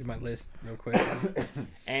 I'm looking through my list real quick.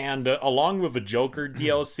 And along with the Joker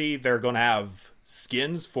DLC, they're gonna have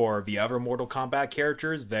skins for the other Mortal Kombat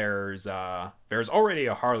characters. There's already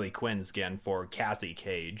a Harley Quinn skin for Cassie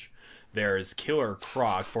Cage. There's Killer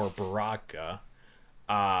Croc for Baraka.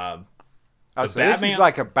 Oh, so this is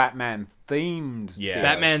like a Batman themed. Yeah.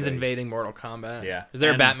 Batman's so- invading Mortal Kombat. Yeah. Is there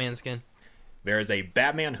a And- Batman skin? There is a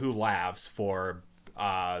Batman Who Laughs for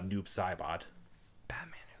Noob Saibot.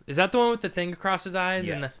 Batman. Is that the one with the thing across his eyes?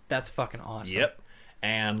 Yes. And that's fucking awesome. Yep.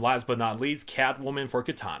 And last but not least, Catwoman for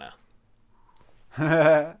Katana.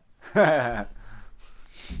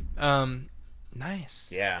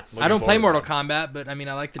 Nice. Yeah. I don't play forward Mortal to Kombat, but I mean,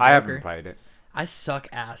 I like the I Joker. haven't played it. I suck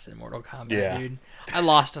ass in Mortal Kombat, Yeah. dude. I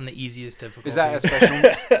lost on the easiest difficulty. Is that a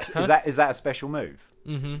special? is that a special move?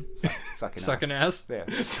 Mm-hmm. Sucking ass. Sucking ass? Yeah.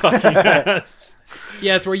 Sucking ass.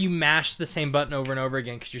 Yeah, it's where you mash the same button over and over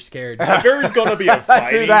again because you're scared. If there's gonna be a I do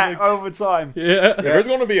fighting, that over time. Yeah. if there's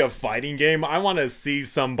gonna be a fighting game, I want to see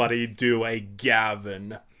somebody do a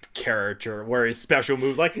Gavin character where his special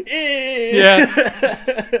moves like, eh.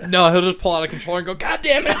 Yeah. No, he'll just pull out a controller and go, God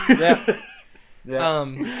damn it. Yeah.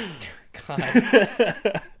 Yeah.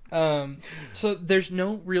 God. So there's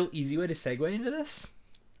no real easy way to segue into this,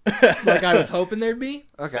 like I was hoping there'd be.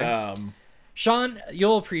 Okay. Sean,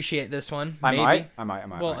 you'll appreciate this one. I Maybe.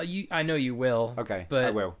 might. Well, I know you will. Okay. but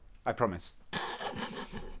I will. I promise.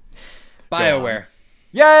 BioWare.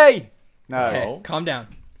 Yay! No. Okay, calm down.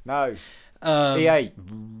 No. Um, EA.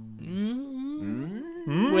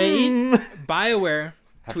 Wait. BioWare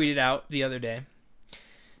tweeted out the other day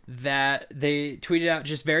that they tweeted out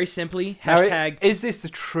just very simply hashtag. Is this the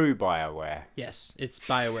true BioWare? Yes, it's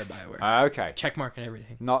BioWare. Okay. Check mark and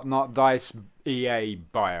everything. Not Dice EA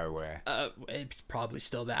BioWare. It's probably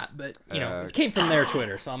still that, but you know, it came from their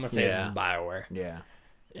Twitter, so I'm gonna say this is BioWare. Yeah.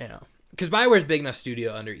 You know, because BioWare's big enough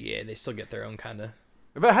studio under EA, they still get their own kind of.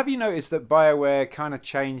 But have you noticed that BioWare kind of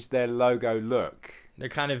changed their logo look? They're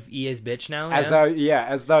kind of EA's bitch now. As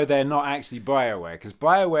though they're not actually BioWare, because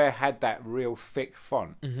BioWare had that real thick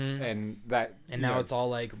font, and now it's all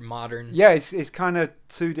like modern. Yeah, it's kind of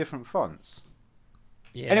two different fonts.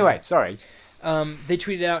 Yeah. Anyway, sorry. They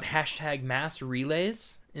tweeted out hashtag mass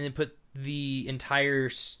relays, and they put the entire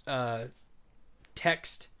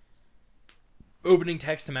opening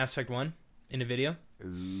text to Mass Effect 1 in a video.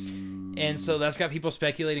 Ooh. And so that's got people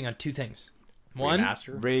speculating on two things. One,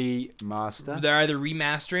 remaster. they're either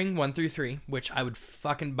remastering 1 through 3, which I would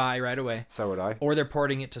fucking buy right away, So would I. or they're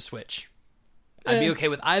porting it to Switch. I'd be okay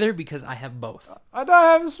with either because I have both. I don't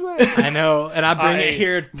have a Switch. I know, and I bring it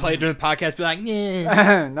here, play it during the podcast, be like,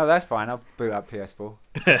 yeah. No, that's fine. I'll boot up PS4. God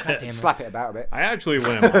damn it. Slap it about a bit. I actually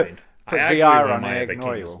wouldn't mind. Put I actually VR wouldn't on mind it, if it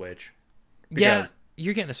ignore came to you. Switch. Yeah, Because-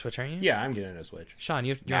 you're getting a Switch, aren't you? Yeah, I'm getting a Switch. Sean,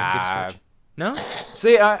 you're getting Nah. a Switch. No?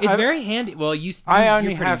 See, It's very handy. Well, I you're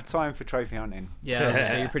only pretty- have time for trophy hunting. Yeah, I was gonna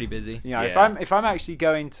say, you're pretty busy. You know, Yeah. if I'm actually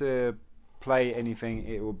going to play anything,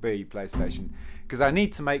 it will be PlayStation, because I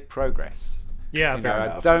need to make progress. Yeah, You fair know, I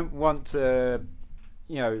enough. don't want to,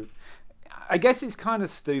 you know, I guess it's kind of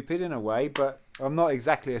stupid in a way, but I'm not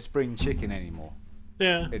exactly a spring chicken anymore.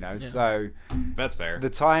 Yeah, You know, so that's fair. the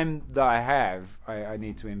time that I have, I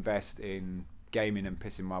need to invest in gaming and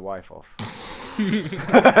pissing my wife off.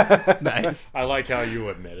 Nice. I like how you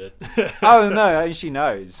admit it. Oh no, she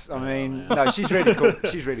knows. I mean, man. no, she's really cool.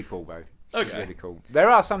 She's really cool, though. She's Okay. really cool. There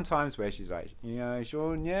are some times where she's like, you know,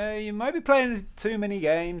 Sean, yeah, you might be playing too many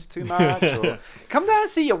games, too much, or come down and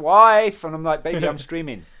see your wife. And I'm like, baby, I'm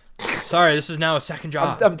streaming. Sorry, this is now a second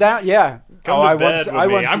job. I'm down. Yeah. Come to bed with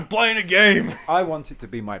me. I'm it, playing a game. I want it to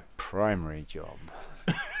be my primary job.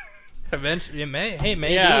 Eventually,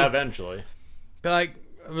 maybe. Yeah, eventually. Be like,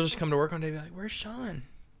 we'll just come to work one day and be like, where's Sean?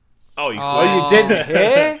 Oh, you Oh. quit? Oh, you didn't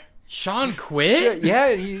hear? Sean quit? Shit,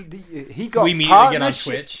 yeah, he got We meet again on partnership.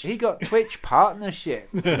 Twitch. He got Twitch partnership.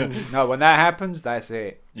 No, when that happens, that's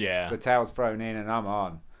it. Yeah. The towel's thrown in and I'm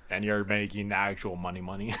on. And you're making actual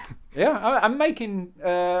money. Yeah, I'm making,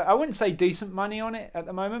 I wouldn't say decent money on it at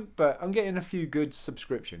the moment, but I'm getting a few good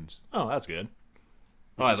subscriptions. Oh, that's good.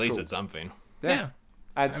 Well, Which at is least cool. it's something. Yeah.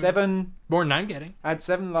 I had seven. More than I'm getting. I had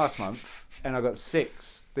 7 last month, and I got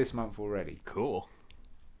 6 this month already. Cool.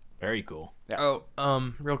 Very cool. Yeah.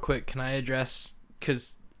 Oh, real quick, can I address,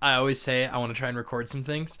 because I always say I want to try and record some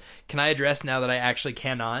things. Can I address now that I actually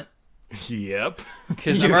cannot? Yep.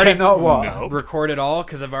 Because You I've already cannot what? Nope. record it all,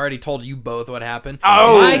 because I've already told you both what happened.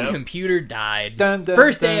 Oh! My Yep. computer died. Dun, dun,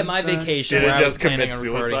 First day dun, of my dun. vacation Did it where I was just planning commit on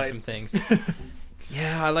recording suicide? some things.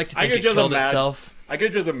 Yeah, I like to I think could it just killed imagine- itself. I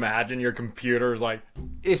could just imagine your computer's like,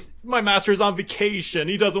 It's my master's on vacation.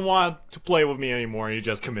 He doesn't want to play with me anymore. And he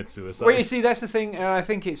just commits suicide. well, you see, that's the thing. I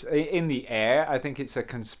think it's in the air. I think it's a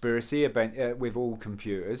conspiracy about, with all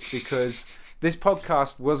computers, because this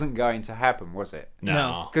podcast wasn't going to happen, was it?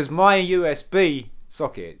 No. Because my USB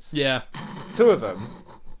sockets, Yeah. 2 of them,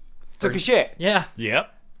 took a shit. Yeah.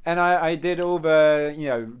 Yep. And I did all the, you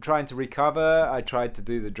know, trying to recover. I tried to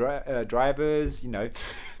do the drivers, you know,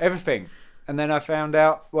 everything. And then I found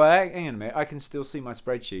out, well, hang on a minute, I can still see my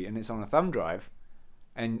spreadsheet, and it's on a thumb drive.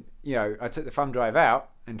 And, you know, I took the thumb drive out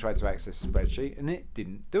and tried to access the spreadsheet, and it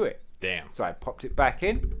didn't do it. Damn. So I popped it back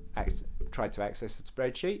in, tried to access the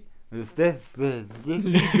spreadsheet.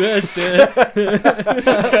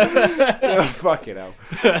 Oh, fucking hell.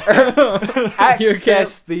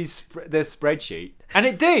 Access the spreadsheet, and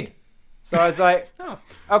it did. So I was like, Oh.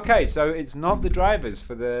 okay, so it's not the drivers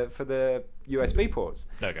for the USB ports.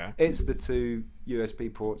 Okay. It's the two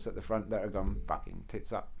USB ports at the front that are gone fucking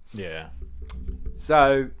tits up. Yeah.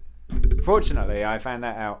 So, fortunately, I found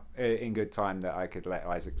that out in good time that I could let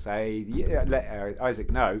Isaac let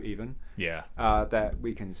Isaac know even Yeah. that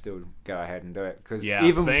we can still go ahead and do it, because Yeah,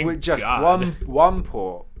 even thank with just God. one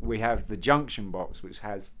port, we have the junction box which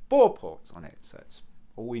has 4 ports on it. So it's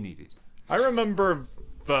all we needed. I remember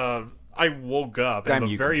I woke up Damn and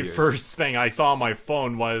the you, very computers. first thing I saw on my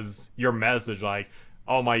phone was your message, like,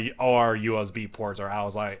 all our USB ports are out. I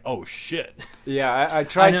was like, oh shit. Yeah, I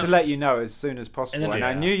tried know. to let you know as soon as possible, And and, then-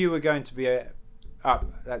 I Yeah. knew you were going to be up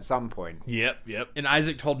at some point. Yep. And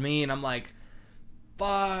Isaac told me, and I'm like,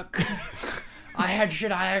 fuck. I had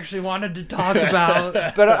shit I actually wanted to talk about.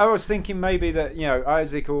 But I was thinking maybe that, you know,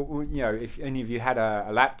 Isaac, or, you know, if any of you had a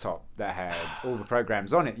laptop that had all the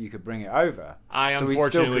programs on it, you could bring it over. I So we still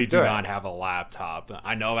unfortunately could do it. not have a laptop.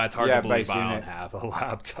 I know that's hard Yeah, to believe, base but I don't unit. have a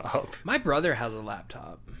laptop. My brother has a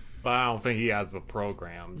laptop. But I don't think he has the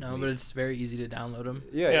programs. No, but it's very easy to download them.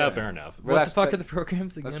 yeah, fair enough. Well, What the that's fuck the- are the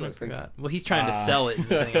programs again? what I I was thinking. forgot. Well, he's trying to sell it, is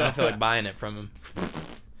the thing, and I feel like buying it from him.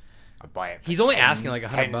 I buy it. For He's only asking like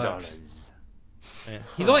 $100. $10. Yeah.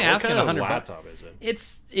 He's only What asking kind of $100. laptop is it?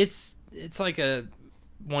 It's like a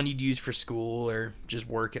one you'd use for school or just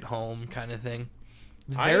work at home kind of thing.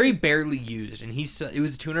 It's very barely used, and it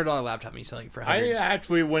was a $200 laptop, and he's selling it for I $100.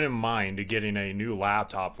 actually wouldn't mind getting a new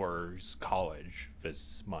laptop for college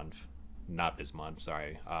this month. Not this month,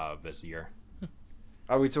 sorry. This year.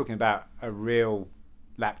 Are we talking about a real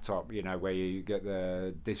laptop, you know, where you get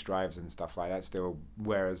the disk drives and stuff like that still,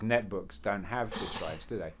 whereas netbooks don't have disk drives,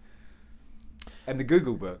 do they? And the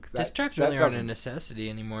Google Book. Disk drives really aren't a necessity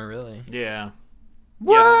anymore, really. Yeah.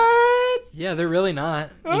 What? Yeah, they're really not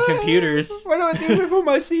in computers. What do I do with all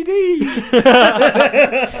my CDs?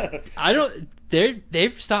 I don't.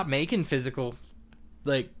 They've stopped making physical,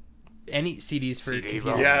 like any CDs for CD-ROM.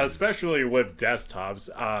 computers. Yeah, especially with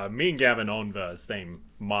desktops. Me and Gavin own the same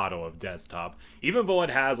model of desktop. Even though it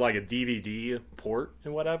has like a DVD port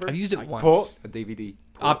and whatever. I've used it once. Port? A DVD.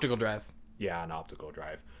 Port Optical drive. Yeah, an optical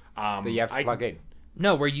drive. that you have to plug in.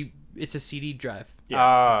 No, it's a CD drive.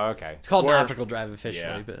 Oh, okay. It's called Where- an optical drive officially,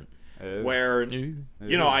 Yeah. but Where, Ooh.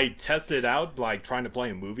 you know, I tested out like trying to play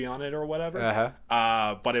a movie on it or whatever.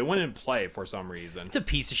 Uh-huh. But it wouldn't play for some reason. it's a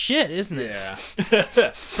piece of shit, isn't it? Yeah.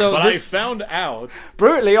 So But I this, found out.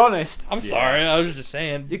 Brutally honest. I'm sorry, I was just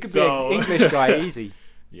saying. You could So- be an English guy easy.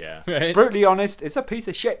 Yeah. Right? Brutally honest, it's a piece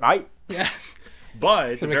of shit, mate. Yeah.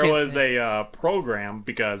 But So we there can't was say- a program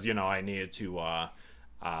because, you know, I needed to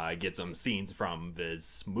get some scenes from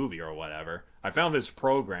this movie or whatever. I found this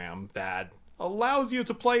program that allows you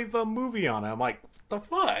to play the movie on it. I'm like, what the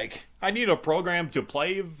fuck? I need a program to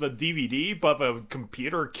play the DVD, but the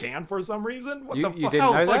computer can for some reason? What You- the you fuck? didn't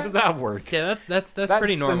How the know fuck that? does that work? Yeah, that's That's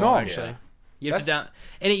pretty the normal norm, actually. yeah. You have to down,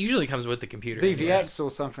 and it usually comes with the computer. anyways. DVX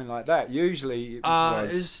or something like that. Usually it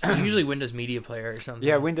was. It's usually Windows Media Player or something.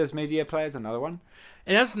 Yeah, Windows Media Player is another one.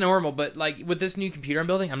 and that's normal. But like with this new computer I'm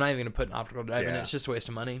building, I'm not even gonna put an optical drive in it. Yeah. It's just a waste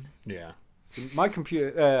of money. Yeah. My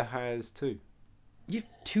computer has 2. You have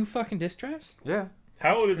 2 fucking disk drives? Yeah.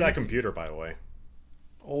 How old is that computer, by the way?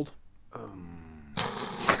 Old.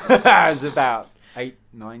 It's about 8,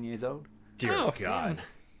 9 years old. Dear Oh, God. damn.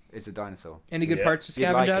 It's a dinosaur. Any good Yeah. parts to You'd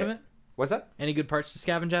scavenge like out it. of it? What's that? Any good parts to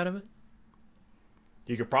scavenge out of it?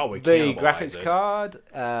 You could probably The cannibalize graphics it. card,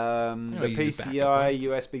 I'll the use it PCI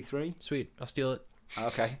USB 3. Sweet. I'll steal it.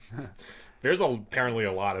 Okay. There's apparently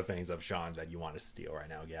a lot of things of Sean's that you want to steal right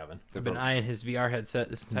now, Gavin. I've been eyeing his VR headset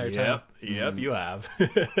this entire time. Yep, you have.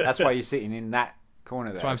 That's why you're sitting in that corner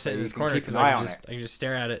there. That's why I'm so sitting in you this can corner Keep because an eye on it. I can just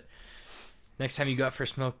stare at it. Next time you go out for a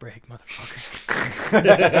smoke break, motherfucker.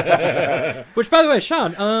 Which, by the way,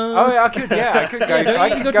 Sean. Oh, yeah, I could go. don't you I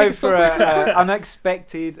go could take go a for an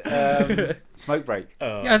unexpected smoke break.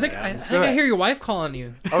 Yeah, I think do I it. hear your wife calling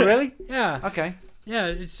you. Oh, really? Yeah, Okay. yeah.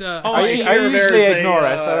 It's Oh, I hear usually there's ignore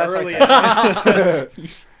her, so that's early-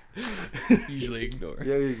 usually ignore.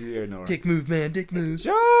 Yeah, usually ignore it. Dick move, man. Dick move.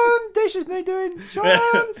 Sean, dishes need doing.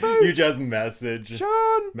 Sean, food. You just message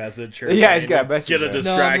Sean. her. Yeah, he's saying, got a message Get a there.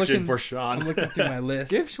 distraction looking- for I'm Sean. looking through my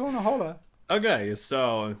list. Give Sean a holler. Okay,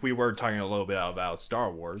 so we were talking a little bit about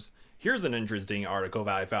Star Wars. Here's an interesting article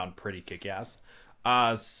that I found pretty kick-ass.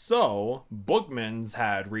 So Bookman's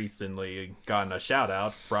had recently gotten a shout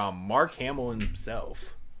out from Mark Hamill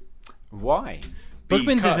himself. Why?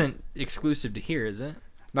 Bookman's Because isn't exclusive to here, is it?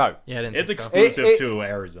 No. Yeah, I didn't It's think so. exclusive to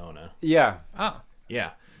Arizona. Yeah. Oh.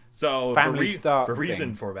 Yeah. So Family Star for reason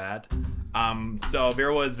thing. for that, so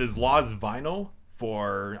there was this lost vinyl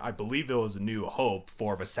for, I believe it was A New Hope,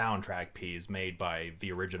 for the soundtrack piece made by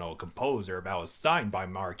the original composer that was signed by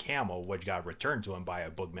Mark Hamill, which got returned to him by a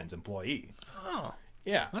Bookman's employee. Oh,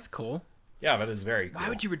 Yeah. that's cool. Yeah, that is very cool. Why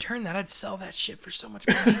would you return that? I'd sell that shit for so much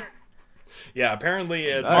money. Yeah, apparently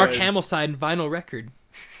it Mark was- Hamill signed vinyl record.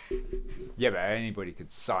 Yeah, but anybody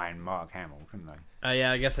could sign Mark Hamill, couldn't they?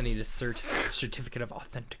 Yeah, I guess I need a certificate of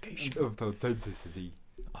authentication. Of authenticity.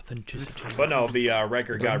 Authenticity. But no, the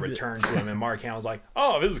record got returned to him, and Mark Hamill was like,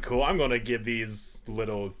 "Oh, this is cool. I'm going to give these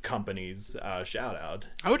little companies a shout out."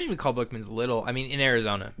 I wouldn't even call Bookman's little. I mean, in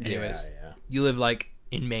Arizona, anyways. Yeah. You live like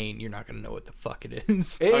in Maine, you're not gonna know what the fuck it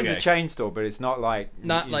is. It is Okay. a chain store, but it's not like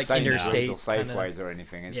Like interstate or Safeways kinda. or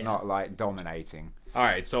anything. It's Yeah. not like dominating. All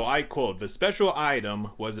right, so I quote, "The special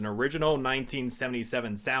item was an original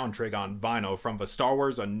 1977 soundtrack on vinyl from the Star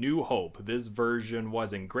Wars A New Hope. This version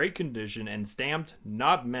was in great condition and stamped,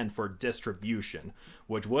 not meant for distribution,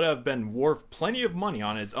 which would have been worth plenty of money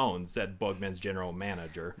on its own," said Bookman's general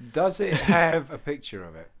manager. Does it have a picture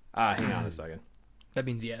of it? Hang on a second. That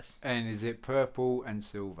means yes. And is it purple and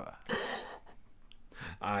silver?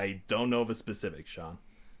 I don't know the specifics, Sean.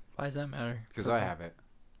 Why does that matter? Because I have it.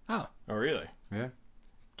 Oh, Oh, really? Yeah.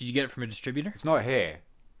 did you get it from a distributor? It's not here.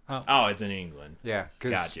 Oh, it's in England. Yeah.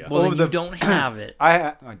 Gotcha. Well, then you don't have it.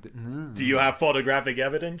 I Do you have photographic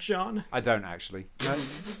evidence, Sean? I don't actually. No.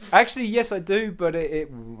 Actually, yes, I do, but I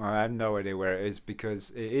have no idea where it is because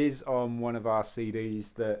it is on one of our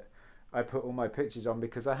CDs that I put all my pictures on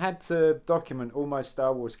because I had to document all my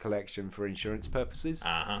Star Wars collection for insurance purposes.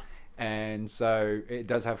 Uh-huh. And so it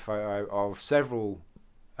does have photo of several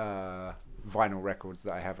vinyl records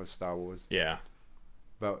that I have of Star Wars. Yeah.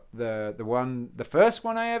 But the first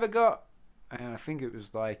one I ever got, and I think it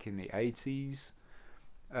was like in the 80s,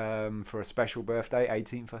 for a special birthday,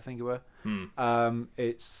 18th I think it were.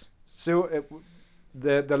 It's still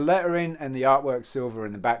the lettering and the artwork silver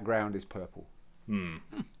and the background is purple.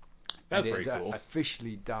 That's And pretty it's cool.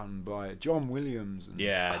 Officially done by John Williams. And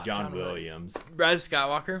Yeah, John Williams. Rise of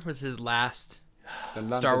Skywalker was his last. the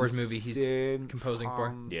London Star Wars movie he's composing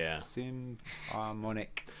for. Yeah.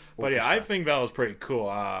 Symphonic. But yeah, I Orchestra. think that was pretty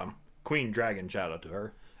cool. Queen Dragon, shout out to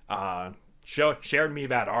her. Shared me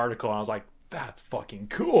that article, and I was like, "That's fucking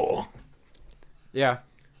cool." Yeah.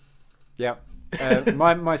 Yeah.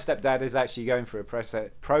 My stepdad is actually going through a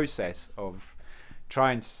process of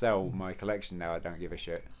trying to sell my collection now. I don't give a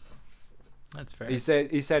shit. That's fair. He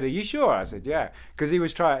said, "Are you sure?" I said, "Yeah," because he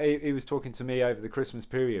was talking to me over the Christmas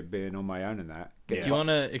period, being on my own and that. Do you want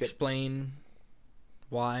to explain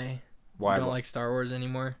why you don't like Star Wars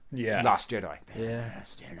anymore? Yeah, Last Jedi? Yeah.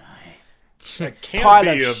 Last Jedi. that can't Pile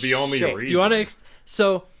be of the only shit. reason. Do you want to?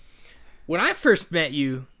 So, when I first met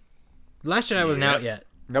you, Last Jedi wasn't Yep. out yet,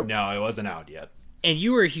 Nope. No, it wasn't out yet. and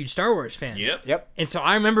you were a huge Star Wars fan. Yep. And so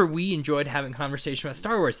I remember we enjoyed having conversation about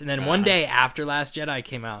Star Wars, and then one day after Last Jedi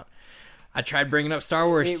came out, I tried bringing up Star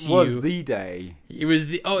Wars It to was you. the day. It was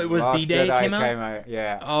the Last day Jedi it came out.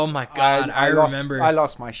 Yeah. Oh my god, I remember. I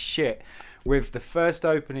lost my shit with the first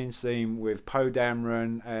opening scene with Poe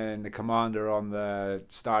Dameron and the commander on the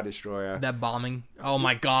Star Destroyer. That bombing. Oh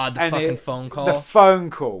my god, the And fucking it- phone call. The phone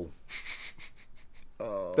call.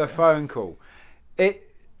 The phone call.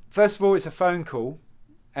 First of all, it's a phone call,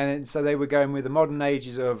 and so they were going with the modern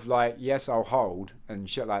ages of like, yes, I'll hold and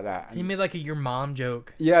shit like that. And he made like a your mom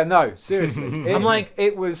joke. yeah, no, seriously. I'm like-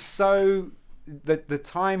 it was so the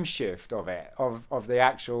time shift of it of the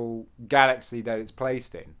actual galaxy that it's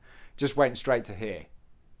placed in just went straight to here.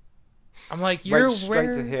 I'm like, you're Went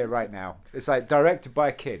straight to here right now. It's like directed by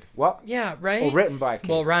a kid. What? Yeah, right. Or written by a kid.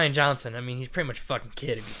 Well, Ryan Johnson. I mean, he's pretty much a fucking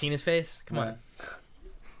kid. Have you seen his face? Come Yeah. on.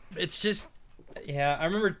 It's just, yeah. I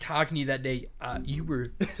remember talking to you that day. You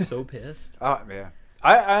were so pissed. Oh, yeah.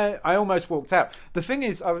 I almost walked out. The thing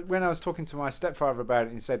is, when I was talking to my stepfather about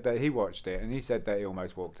it, he said that he watched it, and he said that he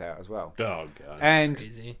almost walked out as well. Oh god. And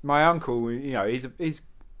crazy. my uncle, you know, he's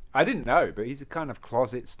I didn't know, but he's a kind of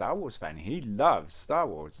closet Star Wars fan. He loves Star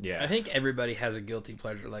Wars. Yeah. I think everybody has a guilty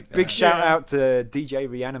pleasure like that. Big shout out to DJ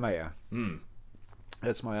Reanimator.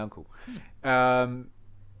 That's my uncle.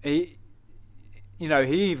 He, you know,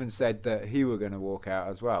 he even said that he were going to walk out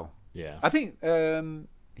as well. Yeah. I think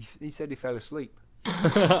he said he fell asleep.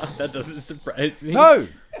 That doesn't surprise me. No,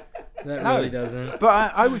 that no. really doesn't. but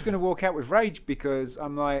I was going to walk out with rage because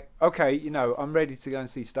I'm like, okay, you know, I'm ready to go and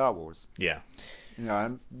see Star Wars. Yeah. You know,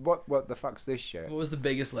 and what the fuck's this shit? What was the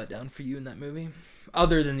biggest letdown for you in that movie,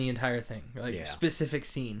 other than the entire thing? Like Yeah. specific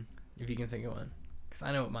scene, if you can think of one, because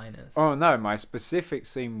I know what mine is. Oh no, my specific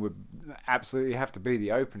scene would absolutely have to be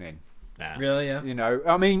the opening. Nah. Really? Yeah. You know,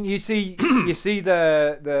 I mean, you see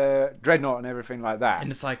the dreadnought and everything like that.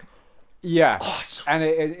 And it's like Yeah, awesome. and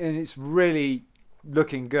it's really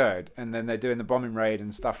looking good. And then they're doing the bombing raid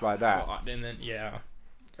and stuff like that. God, and then yeah.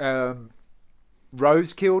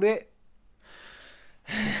 Rose killed it.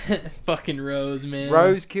 Fucking Rose, man.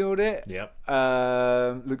 Rose killed it. Yep.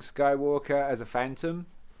 Luke Skywalker as a phantom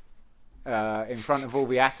in front of all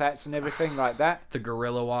the AT-ATs and everything like that. The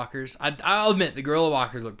gorilla walkers. I'll admit the gorilla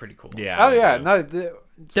walkers look pretty cool. Yeah. Oh yeah, do. no.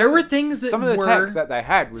 There were things that Some of the were tech that they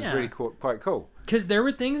had was Yeah. really cool, quite cool. because there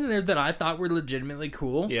were things in there that I thought were legitimately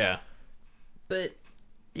cool. Yeah. But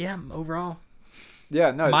yeah, overall,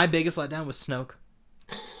 Yeah, no. my biggest letdown was Snoke.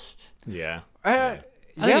 Yeah. Uh, I think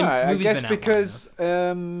the yeah, I movie's guess been out because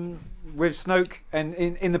with Snoke and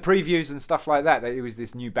in the previews and stuff like that he was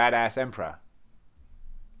this new badass emperor,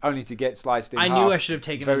 only to get sliced in I half knew I should have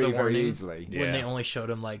taken it as very, a very warning easily. Yeah. when they only showed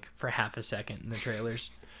him like for half a second in the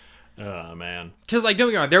trailers. Oh man. Because like, don't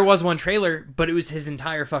get me wrong, there was one trailer, but it was his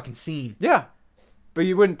entire fucking scene. Yeah, but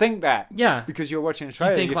you wouldn't think that Yeah, because you're watching a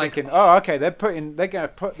trailer. think You're like- thinking, oh, okay, they're putting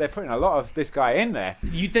a lot of this guy in there,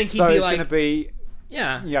 you think he'd so be it's like, going to be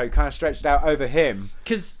yeah, kind of stretched out over him.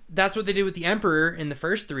 because that's what they did with the Emperor in the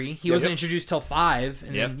first three. He wasn't Yep. introduced till 5,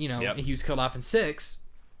 and then Yep. he was killed off in 6.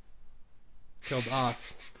 Killed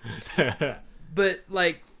off. But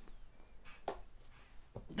like,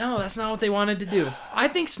 no, that's not what they wanted to do. I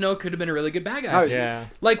think Snoke could have been a really good bad guy. No, Yeah.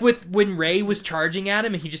 Like with when Rey was charging at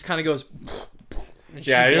him, and he just kind of goes. And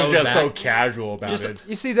she Yeah, he was blows just back. so casual about it.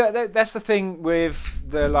 You see that's the thing with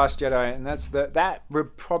the Last Jedi, and that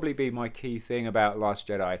would probably be my key thing about Last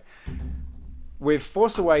Jedi. With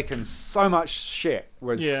Force Awakens, so much shit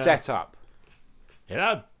was Yeah. set up. It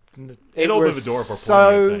opened was the door for plenty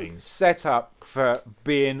so of things. set up for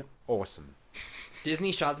being awesome.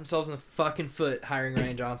 Disney shot themselves in the fucking foot hiring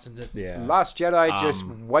Ryan Johnson to. Yeah. Last Jedi just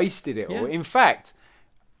wasted it all. Yeah. In fact,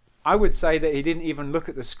 I would say that he didn't even look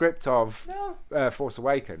at the script of Force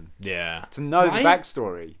Awakens Yeah. to know Ryan- the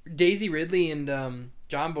backstory. Daisy Ridley and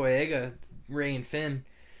John Boyega, Ray and Finn,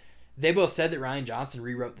 they both said that Ryan Johnson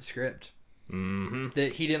rewrote the script. Mm-hmm.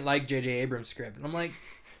 That he didn't like J.J. Abrams' script. And I'm like,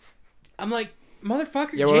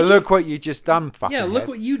 motherfucker. Yeah, well, JJ look what you just done, fucking Yeah, look head.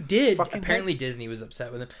 what you did. Fucking Apparently Disney was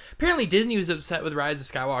upset with him. Apparently Disney was upset with Rise of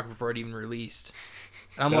Skywalker before it even released.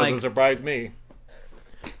 And I'm Doesn't like, surprise me.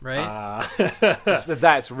 right? So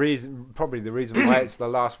that's probably the reason why it's the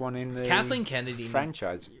last one in the Kathleen Kennedy.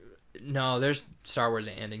 franchise. No, there's Star Wars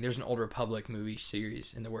ending. There's an Old Republic movie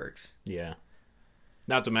series in the works. Yeah.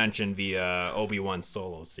 Not to mention the Obi-Wan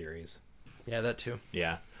Solo series. Yeah, that too.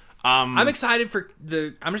 Yeah. I'm excited for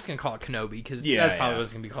I'm just gonna call it Kenobi because that's probably what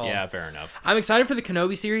it's gonna be called. Yeah, fair enough. I'm excited for the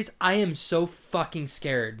Kenobi series. I am so fucking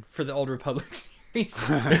scared for the Old Republic series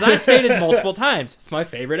because I've stated multiple times it's my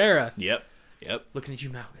favorite era. Yep. Looking at you,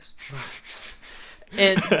 Malgus.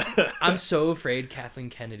 And I'm so afraid Kathleen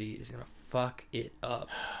Kennedy is gonna fuck it up,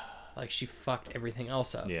 like she fucked everything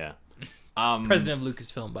else up. Yeah. President of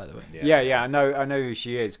Lucasfilm, by the way. Yeah, I know who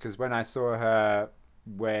she is because when I saw her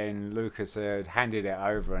when Lucas had handed it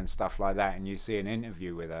over and stuff like that, and you see an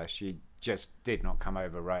interview with her, she just did not come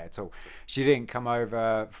over right at all. She didn't come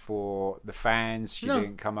over for the fans. She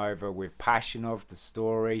didn't come over with passion of the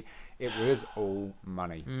story. It was all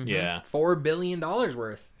money. Mm-hmm. Yeah. $4 billion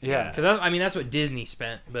worth. Yeah. Because that's what Disney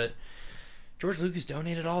spent, but George Lucas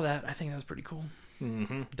donated all that. I think that was pretty cool.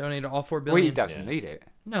 Mm-hmm. Donated all $4 Well, billion. he doesn't need it.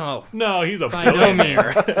 No, No, he's a by no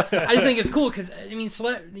billionaire. means. I just think it's cool because I mean,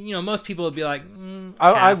 most people would be like,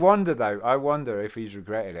 I half. wonder though. I wonder if he's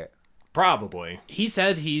regretted it. Probably. He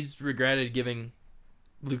said he's regretted giving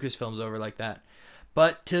Lucasfilms over like that.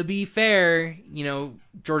 But to be fair,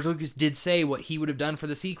 George Lucas did say what he would have done for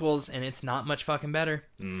the sequels, and it's not much fucking better.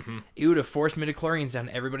 Mm-hmm. It would have forced midichlorians down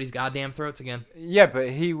everybody's goddamn throats again. Yeah,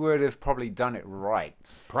 but he would have probably done it right.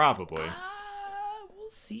 Probably.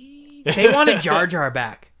 We'll see. They wanted Jar Jar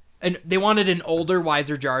back. And they wanted an older,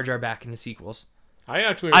 wiser Jar Jar back in the sequels. I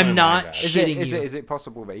actually. I'm really not like that. shitting you. Is it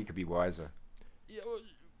possible that he could be wiser?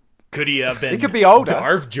 Could he have been? He could be older.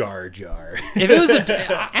 Darth Jar Jar. If it was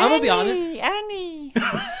I'm gonna be honest. Annie,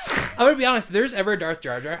 I'm gonna be honest. If there's ever a Darth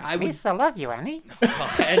Jar Jar, I we would. still love you, Annie.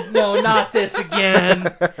 Oh, no, not this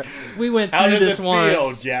again. We went How through does this it feel,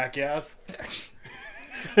 once. jackass?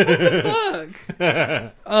 Fuck.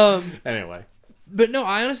 Anyway. But no,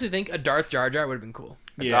 I honestly think a Darth Jar Jar would have been cool.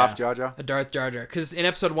 Darth Jar Jar? A Darth Jar Jar, because in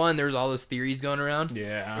episode 1 there was all those theories going around.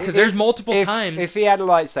 Yeah. Because there's multiple times. If he had a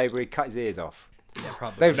lightsaber, he'd cut his ears off. Yeah,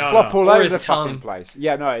 probably. They No, flop no. all Or over his the tongue. fucking place.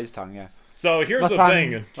 Yeah, no, it is tongue. Yeah. So here's My the tongue.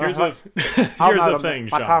 thing. Here's Uh-huh. the thing,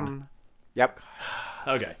 My Sean. tongue. Yep.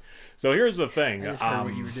 Okay. So here's the thing. I just heard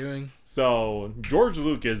what you were doing. So George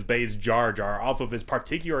Lucas based Jar Jar off of his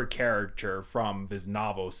particular character from his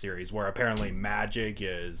novel series, where apparently magic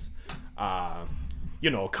is,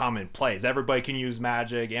 commonplace. Everybody can use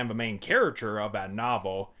magic, and the main character of that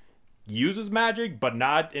novel uses magic, but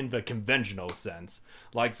not in the conventional sense.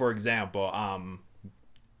 Like, for example,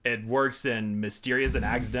 it works in mysterious and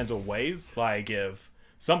accidental ways. Like, if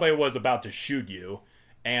somebody was about to shoot you,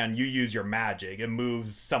 and you use your magic, it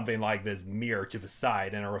moves something like this mirror to the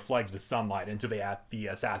side, and it reflects the sunlight into the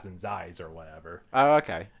assassin's eyes or whatever. Oh,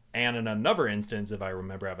 okay. And in another instance, if I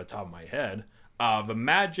remember at the top of my head, the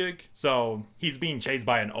magic, so he's being chased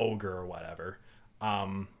by an ogre or whatever.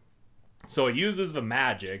 So it uses the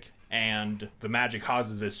magic, and the magic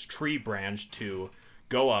causes this tree branch to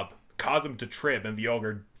go up, cause him to trip, and the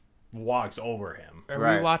ogre walks over him. Are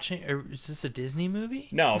Right. we watching? Is this a Disney movie?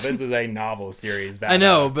 No, this is a novel series. That I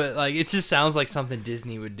know, but like it just sounds like something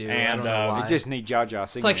Disney would do. I And, don't know why. We just need Jar Jar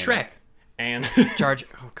singing. it's like in Shrek. And Jar Jar.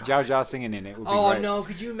 Oh god. Jar Jar singing in it would be Oh great. no!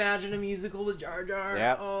 Could you imagine a musical with Jar Jar?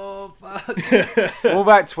 Yep. Oh fuck. All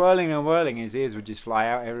that twirling and whirling, his ears would just fly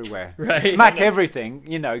out everywhere. Right. Smack everything,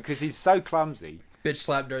 because he's so clumsy. Bitch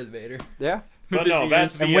slap Darth Vader. Yeah. but no,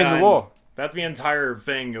 that's And win the war. That's the entire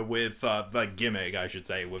thing with the gimmick, I should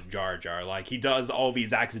say, with Jar Jar. Like, he does all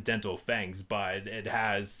these accidental things, but it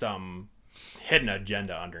has some hidden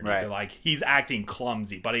agenda underneath Right. it. Like, he's acting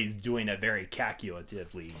clumsy, but he's doing it very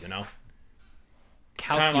calculatively,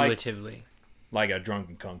 Calculatively. like a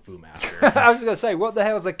drunken kung fu master. I was going to say, what the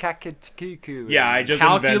hell's a kakatuku? Yeah, I just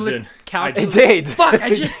Calcula- invented. It did. Fuck!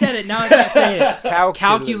 I just said it. Now I can't say it.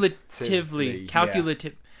 Calculatively. Calculatively. Yeah.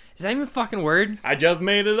 Calculative. Is that even a fucking word? I just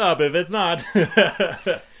made it up if it's not.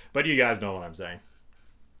 But you guys know what I'm saying.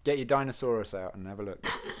 Get your Dinosaurus out and have a look.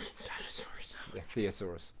 Dinosaurs. Yeah,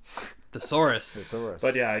 Thesaurus. Thesaurus. Thesaurus.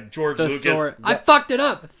 But yeah, George Thesaurus. Lucas. I fucked it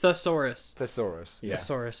up. Thesaurus. Thesaurus. Yeah.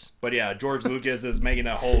 Thesaurus. But yeah, George Lucas is making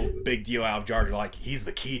a whole big deal out of Jar Jar. Like, he's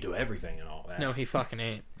the key to everything and all that. No, he fucking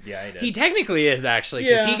ain't. Yeah, he did. He technically is actually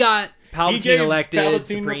because Yeah. he got Palpatine He gave elected Palpatine the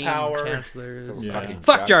Supreme power. Chancellor. So Yeah. fucking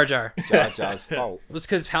Fuck Jar Jar. Jar Jar's fault. It was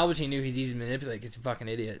because Palpatine knew he's easy to manipulate because he's a fucking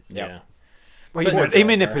idiot. Yeah. Well, But- he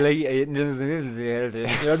manipulated.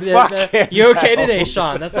 You okay today,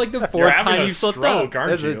 Sean? That's like the You're fourth having time a you slipped stroke, up. aren't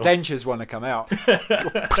There's you? a dentures want to come out.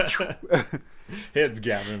 Head's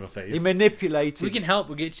Gavin in the face. He manipulated We can help.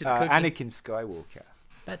 We'll get you the cookie. Anakin Skywalker.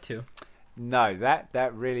 That too. No, that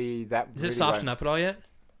really Is it softened won't- up at all yet?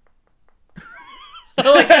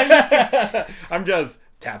 I'm just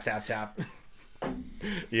tap, tap, tap.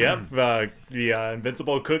 Yep, the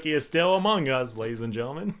invincible cookie is still among us, ladies and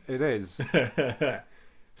gentlemen. It is.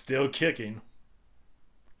 Still kicking.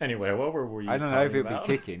 Anyway, what were you I don't know if talking it'll about?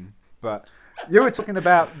 be kicking, but you were talking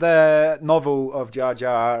about the novel of Jar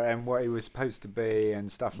Jar and what he was supposed to be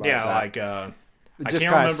and stuff like Yeah, that. like, It I just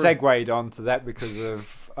can't kind of remember. segued onto that because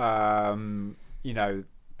of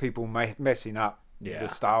people messing up Yeah. the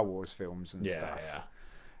Star Wars films and Yeah, stuff. yeah.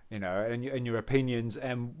 And your opinions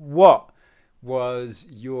and what was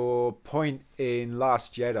your point in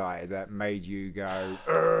Last Jedi that made you go,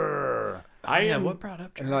 "Urgh"? Yeah, what brought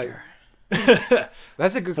up Jar Like, Jar?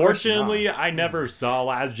 That's a good Fortunately, question. I never saw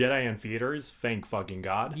Last Jedi in theaters. Thank fucking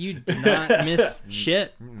God. You did not miss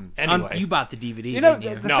shit. Anyway. You bought the DVD, You know,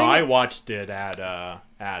 didn't you? the No, thing I is- watched it at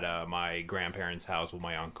my grandparents' house with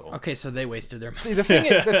my uncle. Okay, so they wasted their money. See, the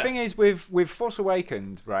thing is with Force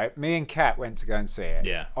Awakens, right? Me and Kat went to go and see it.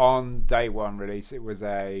 Yeah. On day one release, it was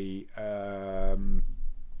a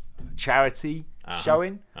charity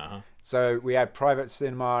showing. Uh-huh. So we had private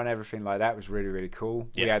cinema and everything like that. It was really, really cool.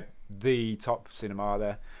 We Yeah. had the top cinema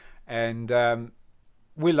there, and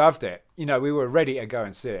we loved it. We were ready to go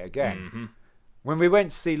and see it again. Mm-hmm. When we went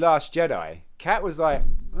to see Last Jedi, Kat was like,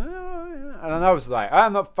 "Oh," and I was like,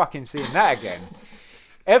 I'm not fucking seeing that again.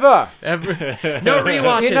 Ever. No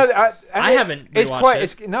rewatches. I haven't It's rewatched quite.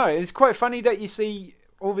 it. It's quite funny that you see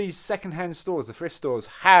all these second-hand stores, the thrift stores,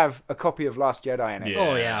 have a copy of Last Jedi in it. Yeah.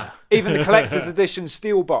 Oh yeah. Even the collector's edition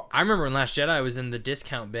steel box. I remember when Last Jedi was in the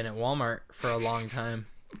discount bin at Walmart for a long time.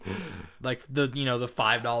 Like the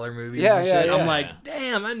 $5 movies Yeah, and yeah, shit. yeah. I'm like,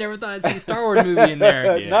 damn, I never thought I'd see a Star Wars movie in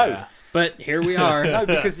there. Yeah. No. But here we are. No,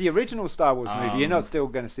 because the original Star Wars movie, you're not still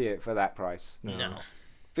going to see it for that price. No.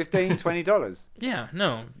 $15, $20. Yeah,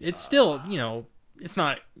 no. It's still, it's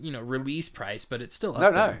not, release price, but it's still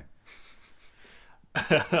up No,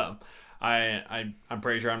 there. I'm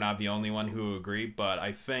pretty sure I'm not the only one who agree, but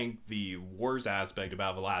I think the worst aspect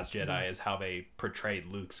about The Last Jedi is how they portrayed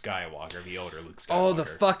Luke Skywalker, the older Luke Skywalker. Oh, the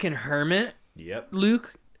fucking hermit? Yep.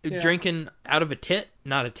 Luke drinking out of a tit,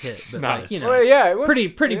 not a tit, but Not like a you know, Well, yeah, it was,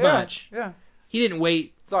 pretty yeah, much. Yeah, He didn't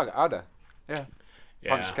wait. it's like udder. Yeah,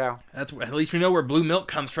 Yeah. punch cow. That's at least we know where blue milk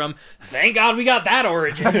comes from. Thank God we got that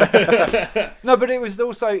origin. No, but it was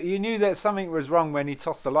also you knew that something was wrong when he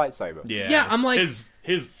tossed the lightsaber. Yeah. Yeah, I'm like-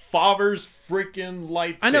 his father's freaking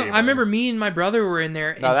lightsaber. I know. I remember me and my brother were in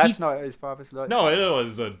there. And No, that's not his father's lightsaber. No, it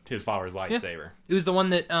was his father's lightsaber. It was the one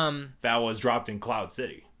that That was dropped in Cloud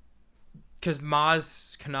City. because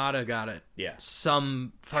Maz Kanata got it. Yeah.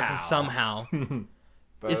 Fucking How? somehow.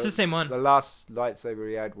 But It's the same one. The last lightsaber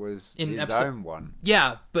he had was In his episode- own one.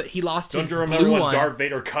 Yeah, but he lost Don't his you remember blue when one Darth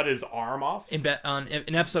Vader cut his arm off? in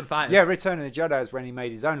episode 5. Yeah, Return of the Jedi is when he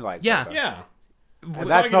made his own lightsaber. Yeah. Yeah. And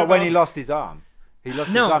that's talking not when he about- lost his arm. He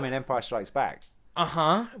lost No. his arm in Empire Strikes Back.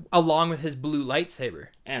 Along with his blue lightsaber,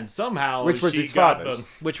 And somehow Which was she his got father's. the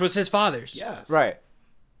which was his father's. yes. Right,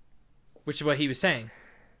 Which is what he was saying.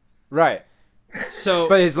 right. So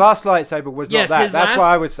But his last lightsaber was Yes, not that. his That's last- what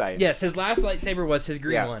I was saying. yes, his last lightsaber was his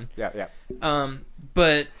green yeah, one. Yeah.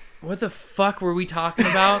 But what the fuck were we talking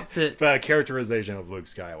about? That The characterization of Luke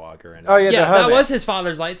Skywalker and Oh yeah, yeah, the that hermit. was his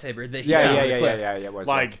father's lightsaber that he Yeah, found yeah, on the yeah, cliff. yeah, yeah. It was,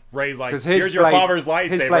 like Ray's like, 'Cause his here's your blade- father's his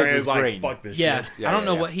lightsaber, blade and he's was like, green. fuck this Yeah, shit. Yeah, I don't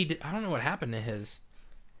know yeah. what he did. I don't know what happened to his.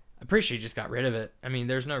 I'm pretty sure he just got rid of it. I mean,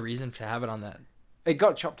 there's no reason to have it on that. It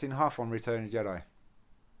got chopped in half on Return of the Jedi.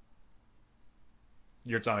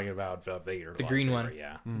 You're talking about Vader. The green one.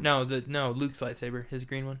 Yeah. No, Luke's lightsaber, his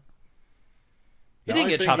green one. It No, didn't I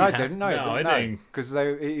get think chopped No, in it half. didn't. No, No, it it didn't. didn't.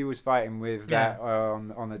 Because he was fighting with Yeah. that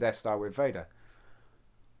on the Death Star with Vader.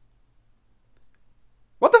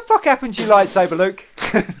 What the fuck happened to your lightsaber, Luke?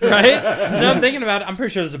 Right? No, I'm thinking about it. I'm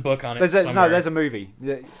pretty sure there's a book on it. There's a movie.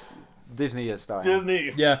 Disney is starring.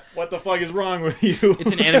 Disney. Yeah. What the fuck is wrong with you?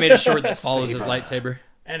 It's an animated short that follows his lightsaber.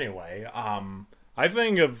 Anyway, I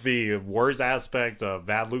think of the worst aspect of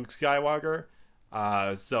that Luke Skywalker.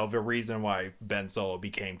 So the reason why Ben Solo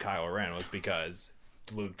became Kylo Ren was because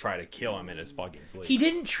Luke tried to kill him in his fucking sleep. He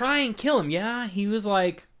didn't try and kill him. Yeah, he was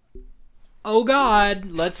like, "Oh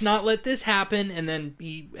God, let's not let this happen," and then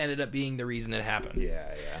he ended up being the reason it happened.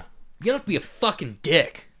 Yeah. You don't have to be a fucking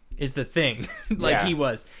dick, is the thing. Like Yeah. he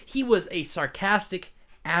was. He was a sarcastic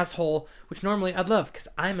asshole, which normally I'd love because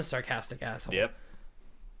I'm a sarcastic asshole. Yep.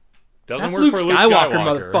 Doesn't That's work Luke for Luke Skywalker,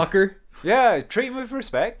 Skywalker, motherfucker. Yeah, treat him with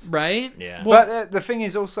respect. Right? Yeah. Well, But the thing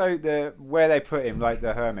is also where they put him, like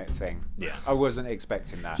the hermit thing. Yeah. I wasn't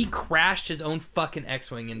expecting that. he crashed his own fucking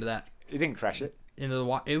X-wing into He didn't crash it. the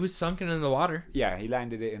water. It was sunken into the water. Yeah, he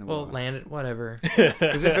landed it in the Well, water. landed, whatever.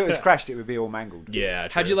 Because if it was crashed, it would be all mangled. Yeah.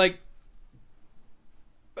 How'd you like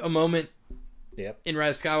a moment Yep. in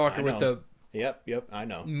Rise of Skywalker I with know. the Yep. I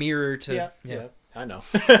know. mirror to Yeah. I know.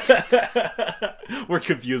 We're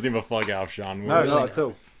confusing the fuck out of Sean. No, not at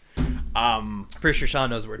all. Pretty sure Sean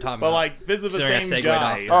knows what we're talking But about. like, this is the Considering I same segued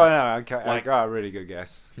guy. off Oh no, okay, I Like- got a really good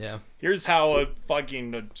guess. Yeah. Here's how a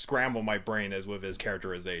fucking scramble my brain is with his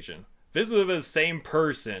characterization. This is the same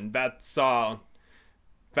person that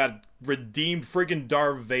redeemed friggin'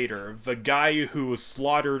 Darth Vader, the guy who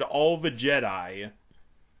slaughtered all the Jedi,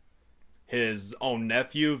 his own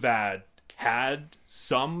nephew that had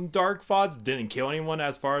some dark thoughts, didn't kill anyone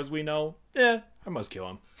as far as we know. I must kill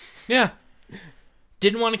him. Yeah.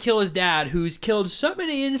 Didn't want to kill his dad, who's killed so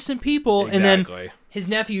many innocent people, and then Exactly. his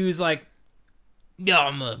nephew's like, "Yeah,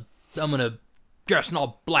 I'm gonna dress in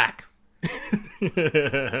all black,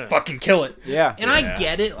 fucking kill it." Yeah. And I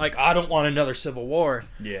get it. Like, I don't want another civil war.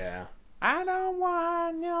 Yeah. I don't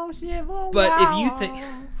want no civil But if you war.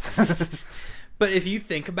 think, but if you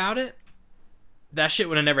think about it, that shit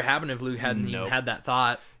would have never happened if Luke hadn't even Nope. had that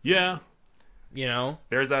thought. Yeah. You know?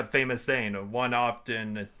 There's that famous saying, one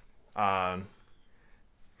often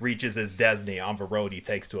reaches his destiny on the road he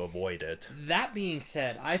takes to avoid it. That being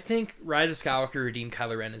said, I think Rise of Skywalker redeemed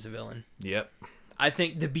Kylo Ren as a villain. Yep. I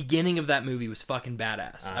think the beginning of that movie was fucking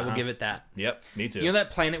badass. I will give it that. Yep. Me too. You know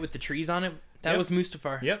that planet with the trees on it? That Yep. was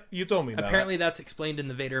Mustafar. Yep. You told me about Apparently that's explained in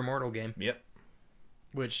the Vader Immortal game, it. Yep.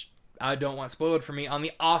 which I don't want spoiled for me on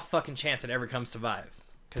the off fucking chance it ever comes to Vive.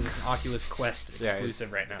 Because it's an Oculus Quest Yeah,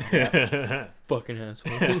 exclusive right now. Fucking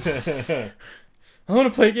assholes. I want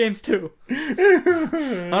to play games too.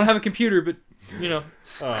 I don't have a computer, but, you know,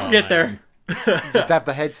 I'll get there. just have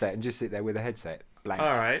the headset and just sit there with the headset blank.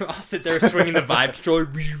 All right. I'll sit there swinging the Vive controller.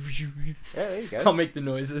 Yeah, there you go. I'll make the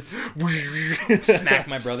noises. Smack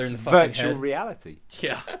my brother in the fucking Virtual head. reality.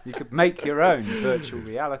 Yeah. You could make your own virtual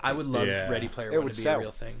reality. I would love Yeah. Ready Player It One would to be sell. a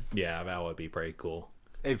real thing. Yeah, that would be pretty cool.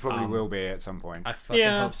 It probably will be at some point. I fucking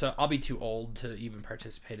Yeah. hope so. I'll be too old to even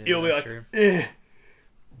participate in You'll it, be I'm like, sure. eh.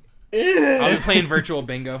 I'll be playing virtual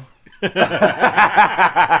bingo.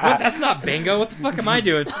 What? That's not bingo. What the fuck am I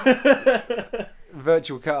doing?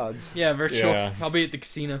 Virtual cards. Yeah, virtual. Yeah. I'll be at the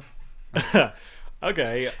casino.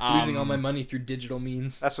 Okay. Losing all my money through digital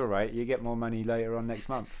means. That's all right. You get more money later on next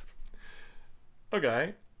month.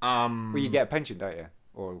 Okay. Well, you get a pension, don't you?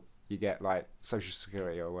 Or you get like Social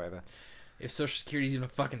Security or whatever. If Social Security's even a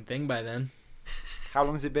fucking thing by then. How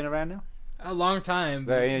long has it been around now? A long time.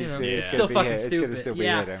 But, Very you know, easy. it's It's still gonna be fucking here. It's stupid. gonna still be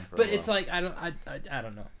yeah, here then for a but it's while. like I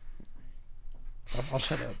don't know. I'll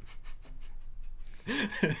shut up.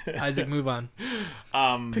 Isaac, move on.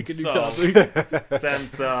 Pick a new topic.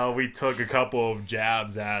 Since we took a couple of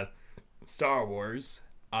jabs at Star Wars,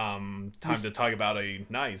 time to talk about a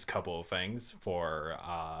nice couple of things for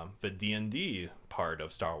the D&D part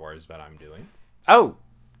of Star Wars that I'm doing. Oh,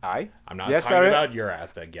 aye. I'm not Yes, talking I- about your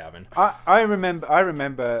aspect, Gavin. I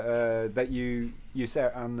remember that you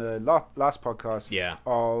said on the last podcast Yeah.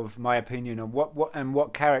 of my opinion on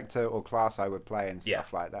what character or class I would play and stuff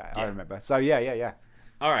Yeah. like that. Yeah. I remember. So yeah.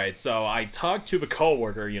 All right, so I talked to the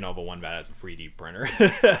coworker, you know, the one that has a 3D printer,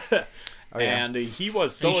 Oh, yeah. and he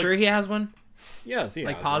was Are so you sure he has one? yes, he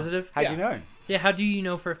Like has one. positive? How'd Yeah. you know? Yeah. How do you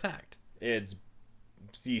know for a fact? It's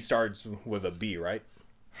he starts with a B, right?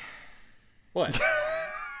 What?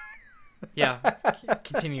 Yeah.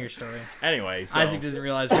 Continue your story. Anyway, so Isaac doesn't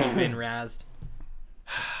realize when he's being razzed.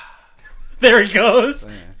 There he goes.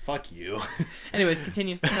 fuck you. Anyways,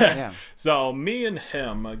 continue. Yeah. So me and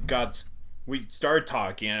him we started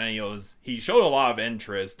talking, and he showed a lot of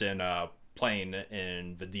interest in playing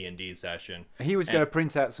in the D&D session. He was going to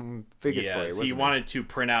print out some figures for you. Yes, Wasn't he wanted to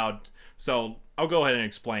print out. So I'll go ahead and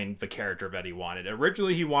explain the character that he wanted.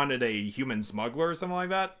 Originally, he wanted a human smuggler or something like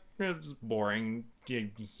that. It was boring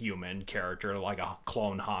human character, like a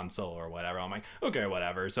clone Han Solo or whatever. I'm like, okay,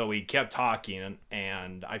 whatever. So we kept talking,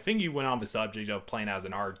 and I think he went on the subject of playing as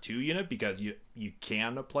an R2 unit because you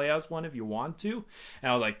can play as one if you want to.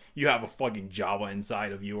 And I was like, you have a fucking Jawa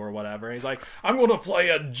inside of you or whatever. And he's like, I'm going to play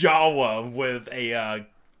a Jawa with a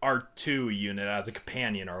R2 unit as a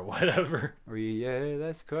companion or whatever. Oh, yeah,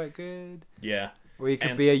 that's quite good. Yeah. Or you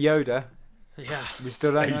could And- be a Yoda. Yeah. We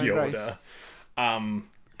still don't know Yoda. Grace.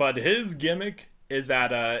 But his gimmick is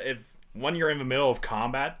that if when you're in the middle of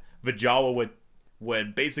combat, the Jawa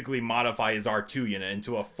would basically modify his R2 unit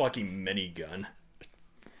into a fucking minigun.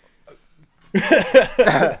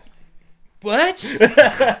 What?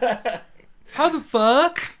 How the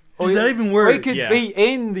fuck? Does that even Or work? he could Yeah. be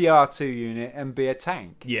in the R2 unit and be a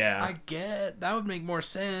tank. Yeah. I get that would make more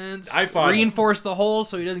sense. I thought- Reinforce the hole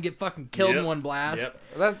so he doesn't get fucking killed in Yep, one blast. yep.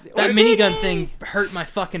 That That minigun thing hurt my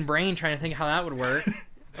fucking brain trying to think how that would work.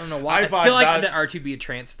 I don't know why. I I, thought feel like that- the R2 be a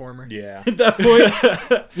transformer. Yeah. At that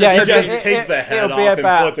point. Yeah, He it- just it- takes it- the head it'll off be and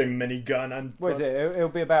about- puts a minigun on. What is it? It'll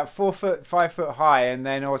be about 5 foot high, and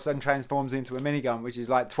then all of a sudden transforms into a minigun, which is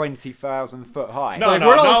like 20,000 foot high. No, like, no,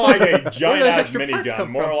 where do not all like those- a where do giant those ass extra parts minigun.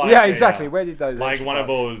 come More from? like yeah, a, exactly. Where did those? like extra one of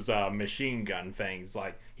parts- those machine gun things.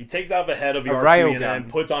 Like he takes out the head of A your rail R2 unit gun. and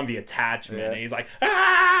puts on the attachment, Yeah. and he's like,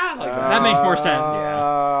 ah, like That makes more sense.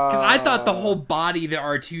 Because Because I thought the whole body of the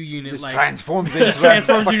R2 unit just like transforms into just a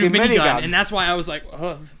transforms fucking into a minigun, minigun. and that's why I was like,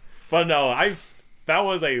 ugh. But no, that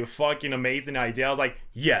was a fucking amazing idea. I was like,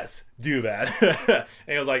 yes, do that. And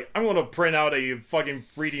he was like, I'm gonna print out a fucking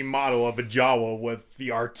 3D model of a Jawa with the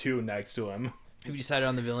R2 next to him. Have you decided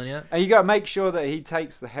on the villain yet? And you got to make sure that he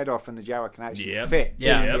takes the head off and the Jawa can actually Yep. fit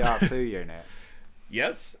Yeah. in the Yep. R2 unit.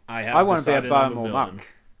 Yes, I have. I want to be a decided on the Burmore villain. monk.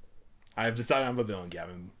 I have decided on the villain,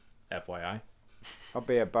 Gavin. FYI. I'll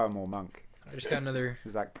be a Burmore monk. I just got another.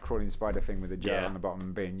 There's that crawling spider thing with a jar Yeah. on the bottom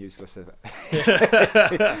and being useless at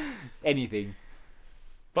anything.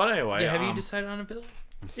 But anyway, Yeah, have you decided on a villain?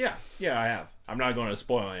 yeah, I have. I'm not going to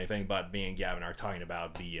spoil anything, but me and Gavin are talking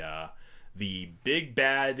about the big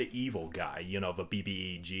bad evil guy. You know, the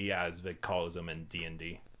BBEG as Vic calls him in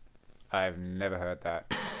D&D. I've never heard that.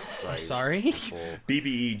 I'm phrase sorry. before.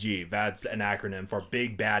 BBEG. That's an acronym for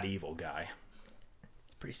Big Bad Evil Guy.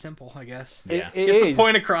 Pretty simple, I guess. Yeah. It Get the is.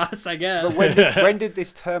 point across, I guess. But when did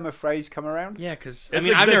this term of phrase come around? Yeah, because It's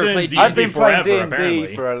I've never existed in played D&D D&D. I've been playing forever, D&D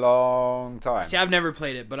apparently. for a long time. See, I've never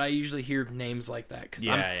played it, but I usually hear names like that because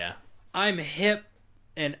Yeah. I'm hip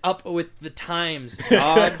and up with the times,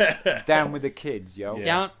 dog. Down with the kids, yo. Yeah.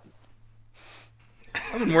 Down. I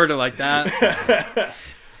wouldn't word it like that.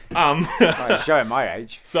 Right, showing my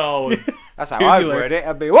age. So, That's how I Tubular. word it.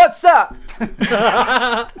 I'd be, what's up?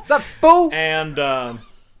 What's up, fool? and Playing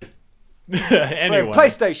anyway.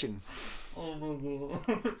 PlayStation.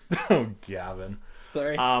 Oh, Gavin.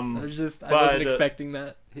 Sorry. I wasn't but, expecting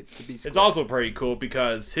that. Hip to be It's square. also pretty cool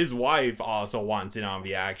because his wife also wants in on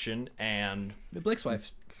the action, and But Blake's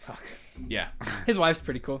wife's fuck. yeah, His wife's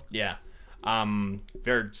pretty cool. yeah.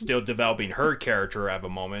 They're still developing her character at the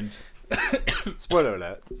moment. Spoiler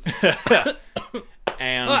alert.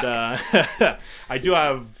 And I do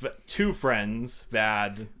have 2 friends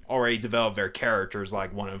that already developed their characters.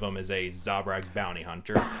 Like one of them is a Zabrak bounty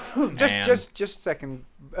hunter. Just a second.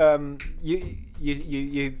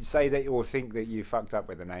 You say that or think that you fucked up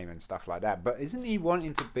with the name and stuff like that, but isn't he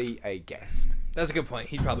wanting to be a guest? That's a good point.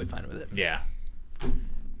 He'd probably fine with it. Yeah.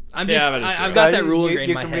 I've So got that rule ingrained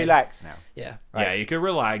in my You head. can relax now. Yeah. Right. Yeah, you can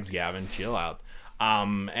relax, Gavin. Chill out.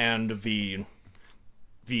 And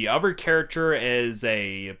the other character is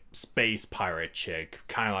a space pirate chick,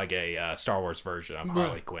 kind of like a Star Wars version of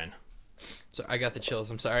Harley Quinn. So I got the chills.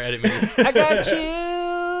 I'm sorry. I didn't mean to. I got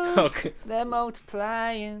chills. Okay. They're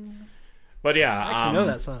multiplying. But yeah, I actually know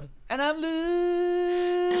that song. And I'm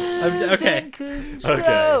losing Okay.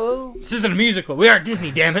 control. This isn't a musical. We aren't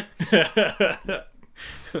Disney, damn it.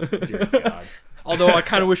 Dear God. Although I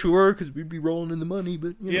kind of wish we were, because we'd be rolling in the money.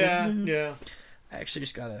 But you know. Yeah. I actually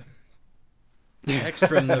just got a text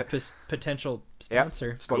from the potential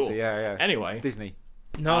sponsor. Sponsor, Cool. yeah. Anyway, Disney.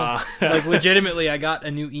 No, like legitimately, I got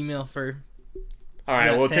a new email for all right,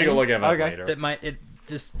 that we'll take a thing. look at that Okay. later.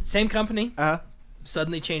 this same company Uh-huh.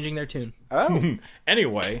 suddenly changing their tune. Oh.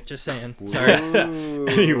 Anyway, Just saying. Sorry.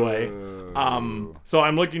 anyway, so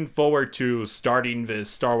I'm looking forward to starting this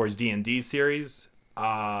Star Wars D&D series.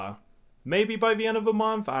 Maybe by the end of the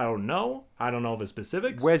month. I don't know the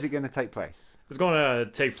specifics. Where's it going to take place? It's going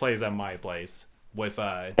to take place at my place with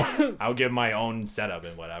I'll give my own setup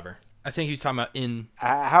and whatever. I think he was talking about in.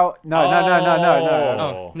 How? No.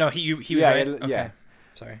 Oh no, he was Yeah, right. yeah. Okay.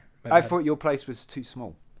 Sorry. My I bad. thought your place was too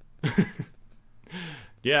small.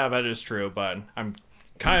 Yeah, that is true, but I'm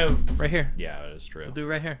kind of... right here. Yeah, that is true. We'll do it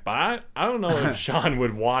right here. But I don't know if Sean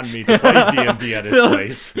would want me to play D&D at his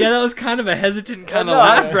place. Yeah, that was kind of a hesitant kind of No.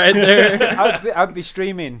 laugh right there. I'd be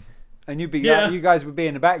streaming, and you'd be Yeah. you guys would be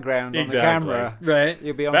in the background on the Exactly. camera. Right.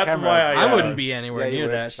 You'd be on That's camera. why I wouldn't be anywhere Yeah, you near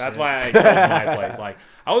would. that. That's shit. why I chose my place. Like,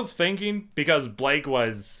 I was thinking, because Blake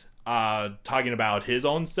was talking about his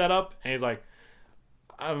own setup, and he's like,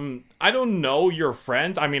 I don't know your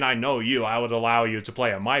friends. I mean, I know you. I would allow you to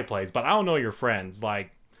play at my place, but I don't know your friends.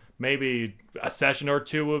 Like, maybe a session or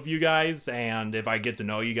 2 of you guys, and if I get to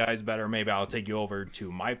know you guys better, maybe I'll take you over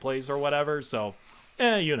to my place or whatever. So,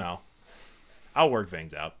 I'll work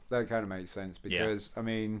things out. That kind of makes sense because I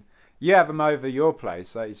mean, you have them over your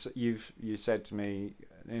place. Like you said to me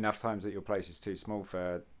enough times that your place is too small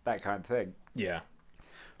for that kind of thing. Yeah.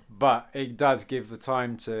 But it does give the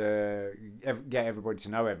time to get everybody to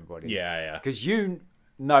know everybody. Yeah. Because you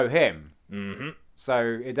know him. Mm-hmm.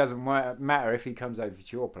 So it doesn't matter if he comes over to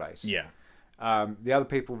your place. Yeah. The other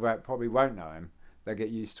people that probably won't know him, they'll get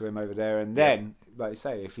used to him over there. And then, like you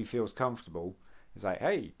say, if he feels comfortable, it's like,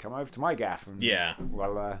 hey, come over to my gaff. And, Yeah.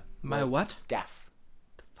 Well, My what? gaff.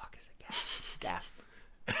 The fuck is a gaff? Gaff.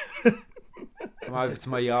 Come over to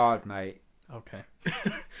my yard, mate. Okay.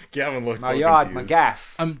 Gavin looks My so yard, confused. my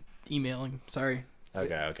gaff. I'm emailing. Sorry.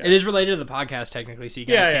 Okay. It is related to the podcast technically, so you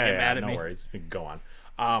guys can't get mad at no me. worries. Go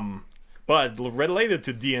on. But related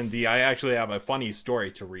to D&D, I actually have a funny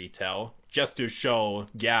story to retell, just to show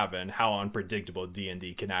Gavin how unpredictable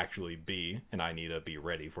D&D can actually be, and I need to be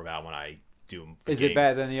ready for that when I do. Is it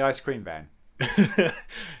better than the ice cream van?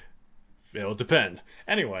 It'll depend.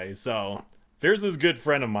 Anyway, so there's this good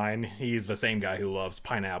friend of mine. He's the same guy who loves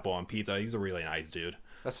pineapple on pizza. He's a really nice dude.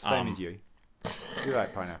 That's the same as you. You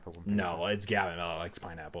like pineapple on pizza. No, it's Gavin that likes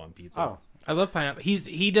pineapple on pizza. Oh, I love pineapple.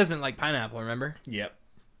 He doesn't like pineapple. Remember? Yep.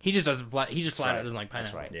 He just doesn't. He just flat out right. doesn't like that's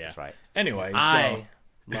pineapple. right. Yeah. That's right. Anyway, I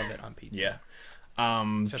love it on pizza. yeah.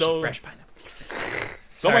 Especially So fresh pineapple.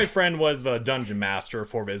 So Sorry. my friend was the dungeon master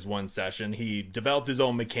for this one session. He developed his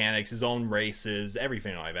own mechanics, his own races,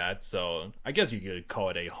 everything like that. So I guess you could call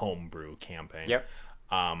it a homebrew campaign. Yep.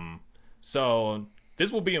 So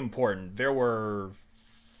this will be important. There were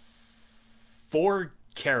 4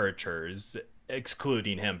 characters,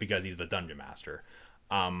 excluding him because he's the dungeon master.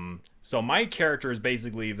 So my character is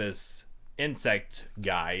basically this insect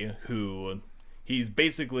guy who... He's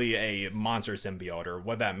basically a monster symbiote.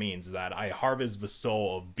 What that means is that I harvest the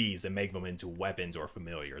soul of beasts and make them into weapons or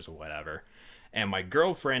familiars or whatever. And my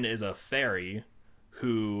girlfriend is a fairy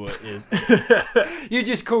who is... You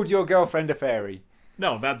just called your girlfriend a fairy.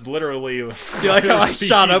 No, that's literally... Do you like how I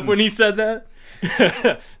shot up when he said that?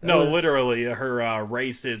 No, literally, her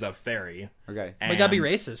race is a fairy. Okay. We gotta be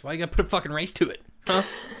racist. Why you gotta put a fucking race to it? Huh?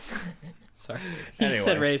 Sorry. He just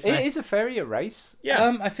said Anyway. race. Is a fairy a race?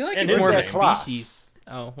 Yeah. I feel like And it's more of a is a class. species.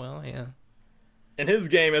 Oh, well, yeah. In his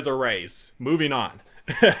game, it's a race. Moving on.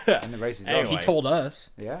 And the race is Anyway. He told us.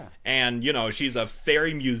 Yeah. And, she's a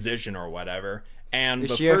fairy musician or whatever. And Is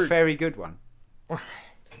the she a third... very good one?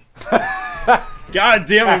 God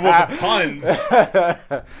damn it with the puns.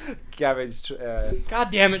 Gavin's. God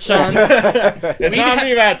damn it, Sean. It's not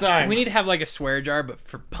me that time. We need to have like a swear jar, but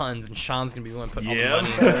for puns, and Sean's gonna be the one putting all the Yep.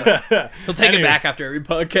 money into it. He'll take Anyway. it back after every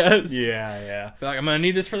podcast. Yeah. Be like, I'm gonna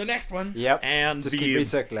need this for the next one. Yep. And Just keep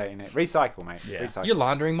recirculating it. Recycle, mate. Yeah. Recycle. You're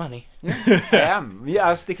laundering money. I am. Yeah,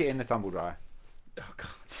 I'll stick it in the tumble dryer. Oh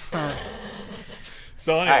god.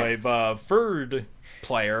 So anyway, the third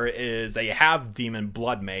player is a half-demon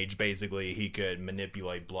blood mage. Basically, he could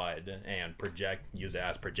manipulate blood and use it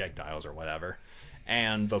as projectiles or whatever.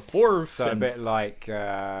 And the fourth... So a bit like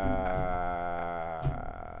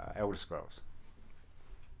Elder Scrolls.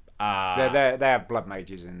 They have blood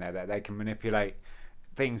mages in there that they can manipulate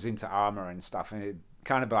things into armor and stuff, and it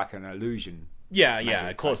kind of like an illusion. Yeah,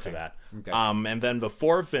 magic close to type that. thing. Okay. And then the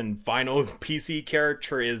fourth and final PC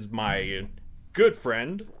character is my good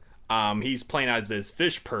friend. He's playing as this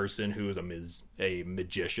fish person who is a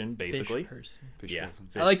magician, basically. Fish person. Yeah.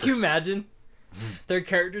 I like to person. imagine their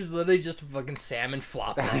character's literally just a fucking salmon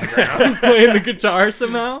flopping on the ground, playing the guitar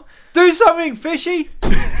somehow. Do something fishy.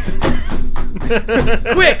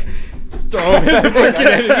 Quick! Throw him at the fucking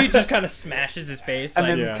enemy, just kind of smashes his face. And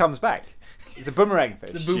like, then Yeah. comes back. It's a boomerang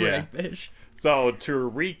fish. the boomerang fish. So to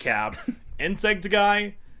recap, insect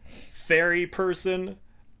guy, fairy person,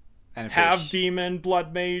 And a fish. half demon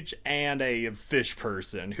blood mage, and a fish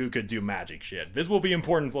person who could do magic shit. This will be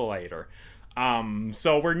important for later.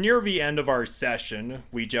 So we're near the end of our session.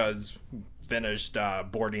 We just finished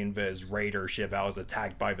boarding this raider ship that was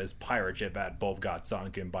attacked by this pirate ship that both got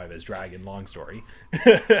sunken by this dragon. Long story.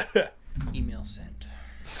 Email sent.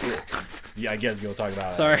 Yeah, I guess we'll talk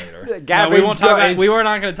about Sorry. that later. No, Gavin's we won't talk got about. his, We were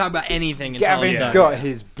not going to talk about anything until Gavin's it's done. got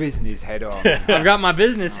his business head on. I've got my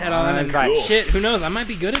business head on, and Cool. shit. Who knows? I might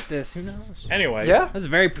be good at this. Who knows? Anyway, Yeah? That's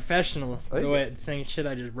very professional. Oh, The yeah. way thing shit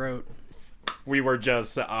I just wrote. we were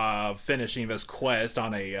just finishing this quest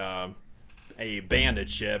on a bandit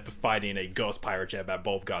ship fighting a ghost pirate ship that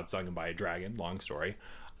both got sunken by a dragon. Long story.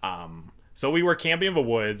 So we were camping in the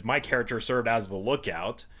woods. My character served as the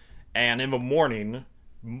lookout, and in the morning,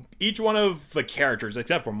 each one of the characters,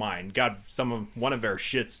 except for mine, got one of their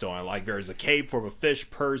shit stolen. Like there's a cape for the fish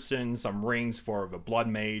person, some rings for the blood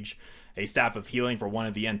mage, a staff of healing for one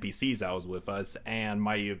of the NPCs that was with us, and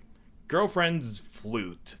my girlfriend's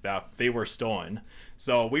flute that they were stolen.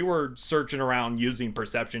 So we were searching around using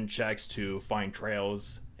perception checks to find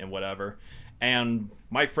trails and whatever. And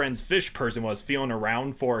my friend's fish person was feeling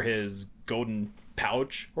around for his golden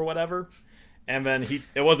pouch or whatever. And then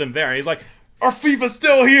it wasn't there. And he's like, our thief is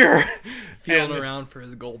still here. Feeling And- around for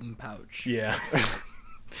his golden pouch. Yeah.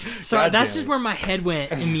 So God that's damn just it. where my head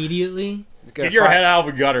went immediately. Get your head out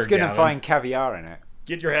of the gutter, It's going to Gavin. find caviar in it.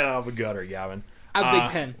 Get your head out of the gutter, Gavin. I have a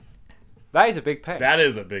big pen. That is a big pen. That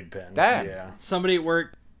is a big pen. Damn. Yeah. Somebody at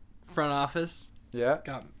work, front office, Yeah.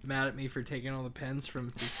 got mad at me for taking all the pens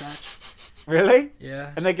from dispatch. Really?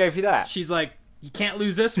 Yeah. And they gave you that? She's like, you can't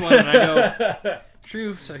lose this one. And I go,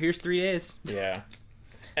 true. So here's 3 days. Yeah.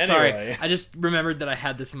 Sorry. Anyway. I just remembered that I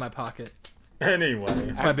had this in my pocket. Anyway.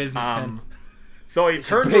 It's my business pen. So he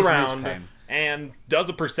turns business around pen. and does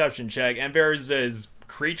a perception check, and there's this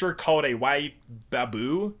creature called a white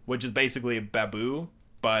baboo, which is basically a baboo,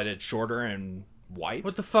 but it's shorter and white.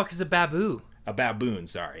 What the fuck is a baboo? A baboon,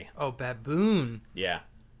 sorry. Oh, baboon. Yeah.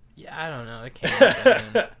 Yeah, I don't know. It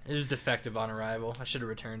came. It was defective on arrival. I should have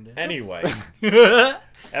returned it. Anyway,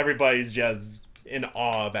 everybody's just in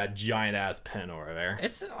awe of that giant ass pen over there.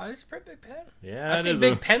 It's a pretty big pen. Yeah, I've it seen is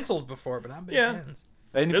big a- pencils before, but not big Yeah. pens.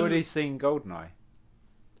 Anybody seen Goldeneye?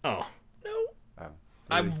 Oh, No. Oh,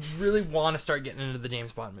 I really? really want to start getting into the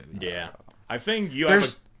James Bond movies. yeah. I think you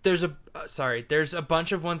have There's a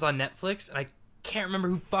bunch of ones on Netflix, and I can't remember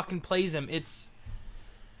who fucking plays them. It's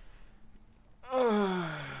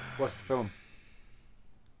What's the film?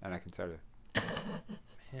 And I can tell you.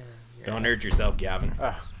 Don't hurt yourself, Gavin.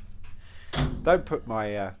 Don't put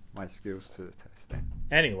my my skills to the test then.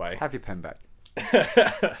 Anyway. Have your pen back.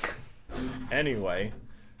 Anyway,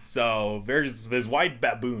 so there's this white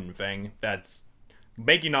baboon thing that's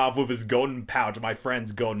making off with his golden pouch, my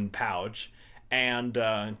friend's golden pouch, and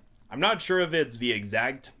I'm not sure if it's the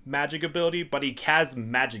exact magic ability, but he casts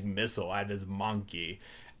magic missile at his monkey,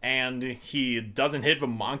 and he doesn't hit the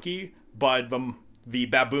monkey, but the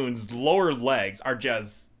baboon's lower legs are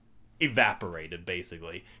just evaporated,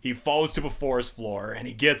 basically. He falls to the forest floor, and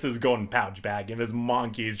he gets his golden pouch back, and his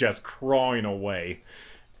monkey's just crawling away.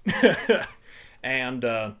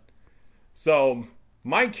 And so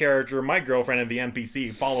my character, my girlfriend, and the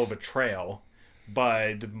NPC follow the trail,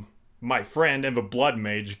 but my friend and the blood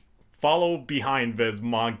mage follow behind this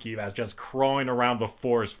monkey that's just crawling around the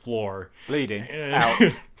forest floor. Bleeding out.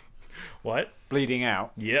 What? Bleeding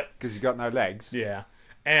out. Yep. Because he's got no legs. Yeah.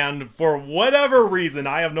 And for whatever reason,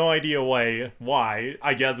 I have no idea why,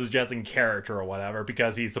 I guess it's just in character or whatever,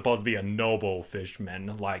 because he's supposed to be a noble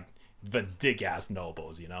fishman, like the dick-ass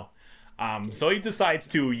nobles, you know? So he decides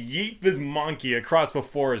to yeet this monkey across the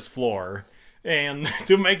forest floor, and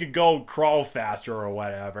to make it go crawl faster or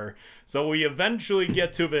whatever. So we eventually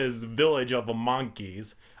get to this village of the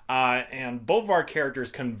monkeys, and both of our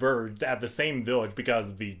characters converged at the same village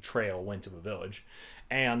because the trail went to the village.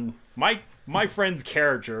 And my friend's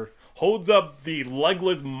character holds up the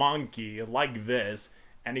legless monkey like this,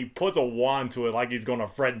 and he puts a wand to it like he's going to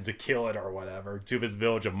threaten to kill it or whatever to this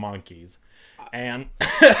village of monkeys. And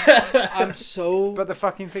I'm so... But the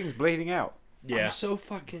fucking thing's bleeding out. yeah, I'm so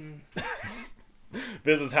fucking...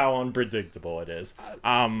 this is how unpredictable it is.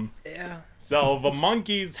 Yeah. So the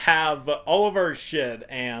monkeys have all of our shit,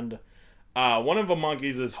 and one of the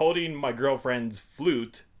monkeys is holding my girlfriend's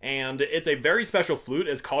flute, and it's a very special flute.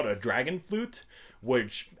 It's called a dragon flute,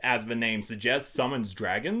 which, as the name suggests, summons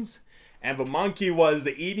dragons. And the monkey was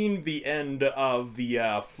eating the end of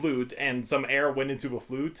the flute, and some air went into the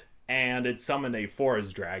flute, and it summoned a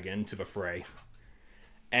forest dragon to the fray.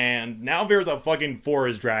 And now there's a fucking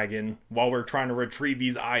forest dragon while we're trying to retrieve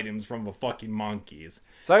these items from the fucking monkeys.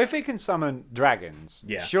 So if it can summon dragons,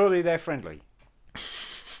 Yeah. surely they're friendly.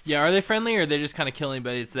 Yeah, are they friendly, or are they just kind of kill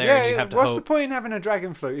anybody that's there Yeah, and you have to what's hope? the point in having a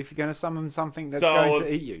dragon flute if you're going to summon something that's So- going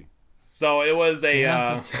to eat you? So it was a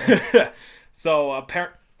Yeah, so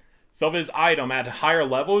this item at higher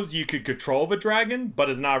levels you could control the dragon, but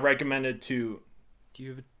it's not recommended to. Do you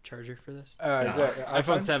have a charger for this? Is No. that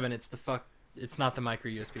iPhone 7, it's not the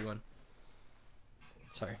micro USB one.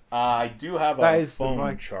 Sorry. I do have That a is the phone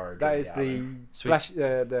mic- charger. That is yeah. the Sweet. flash,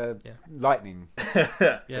 the Yeah. lightning.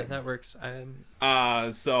 Yeah, that works.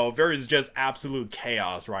 So there is just absolute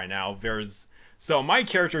chaos right now. So my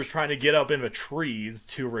character is trying to get up in the trees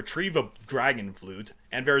to retrieve a dragon flute,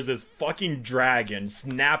 and there's this fucking dragon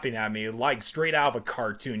snapping at me like straight out of a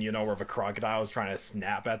cartoon, you know, where the crocodile is trying to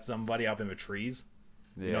snap at somebody up in the trees.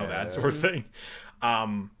 You know, that sort of thing.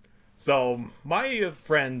 So my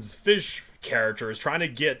friend's fish character is trying to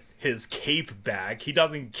get his cape back. He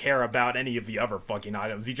doesn't care about any of the other fucking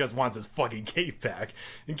items. He just wants his fucking cape back.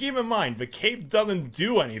 And keep in mind, the cape doesn't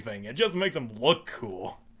do anything. It just makes him look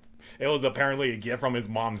cool. It was apparently a gift from his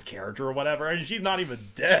mom's character or whatever, and she's not even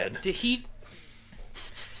dead. Did he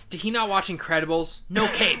not watch Incredibles? No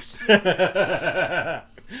capes.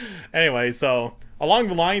 Anyway, so along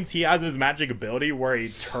the lines, he has his magic ability where he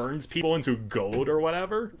turns people into gold or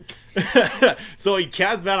whatever. So he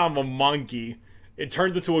casts that on the monkey. It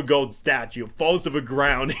turns into a gold statue, falls to the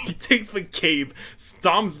ground. He takes the cape,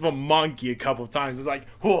 stomps the monkey a couple of times. It's like,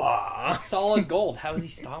 whoa. Solid gold. How is he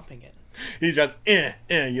stomping it? He's just,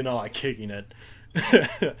 you know, like kicking it.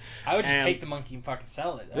 I would just And- take the monkey and fucking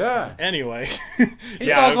sell it. Yeah. Anyway,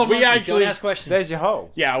 Here's solid gold we monkey. actually, Don't ask questions. There's your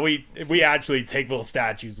hole. yeah, we actually take little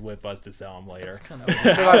statues with us to sell them later. That's kind of So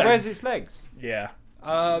like, where's its legs? Yeah.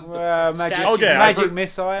 Magic, statue. Okay, I magic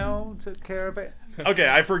missile took care of it. Okay,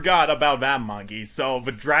 I forgot about that monkey. So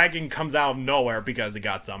the dragon comes out of nowhere because it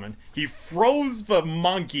got summoned. He throws the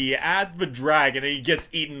monkey at the dragon and he gets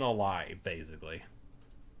eaten alive, basically.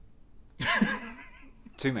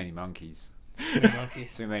 Too many monkeys.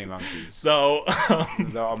 monkeys. Too many monkeys. So, A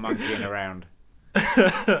lot of monkeying around.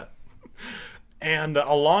 and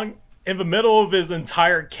along in the middle of his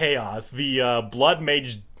entire chaos, the blood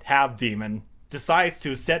mage half demon decides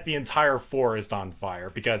to set the entire forest on fire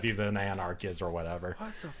because he's an anarchist or whatever.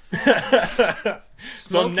 What the fuck?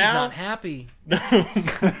 So Smokey's now, not happy.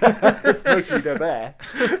 Smokey the bear.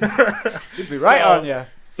 He'd be right on you.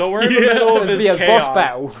 so we're in the middle of It'd his be a chaos. boss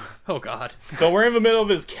battle. Oh god. So we're in the middle of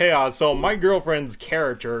this chaos. So my girlfriend's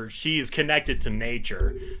character, she's connected to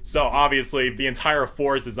nature. So obviously the entire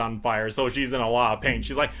forest is on fire. So she's in a lot of pain.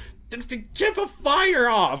 She's like, "Get the fire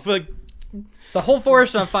off!" Like, The whole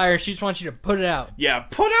forest on fire. She just wants you to put it out. yeah,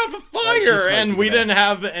 put out the she's fire. smoking And we that. didn't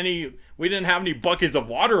have any buckets of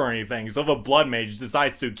water or anything. So the blood mage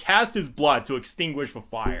decides to cast his blood to extinguish the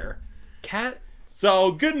fire. Cat.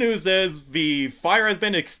 So good news is the fire has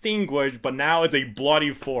been extinguished, but now it's a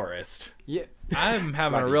bloody forest. Yeah. I'm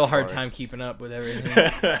having a Bloody real hard forest. time keeping up with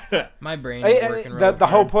everything. My brain is working real The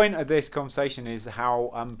whole hard. point of this conversation is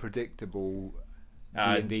how unpredictable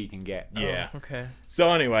Uh, D&D can get. Yeah. Oh, okay.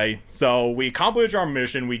 So anyway, so we accomplish our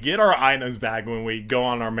mission. We get our items back when we go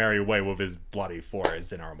on our merry way with his bloody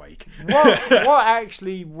forest in our wake. What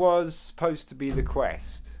actually was supposed to be the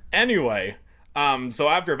quest? Anyway, so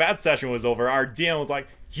after that session was over, our DM was like,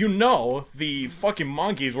 you know, the fucking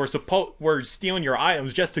monkeys were stealing your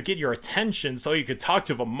items just to get your attention so you could talk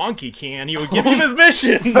to the Monkey King and he would give you his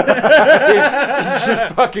mission.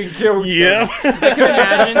 Just fucking killed them. Yeah. I can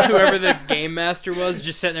imagine whoever the game master was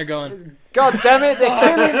just sitting there going, God damn it, they're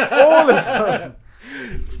killing all of them.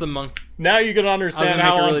 it's the monk Now you can understand gonna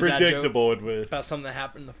how make a really bad unpredictable it was. about something that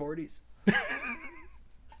happened in the 40s.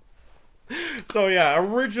 So yeah,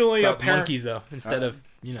 originally About monkeys, though, instead of,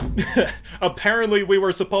 apparently we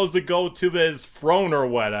were supposed to go to this throne or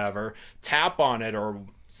whatever, tap on it or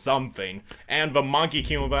something, and the Monkey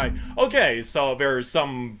King will be like, okay, so there's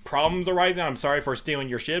some problems arising, I'm sorry for stealing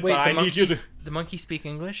your shit, Wait, but I need you to... The monkeys speak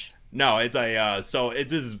English? No, it's it's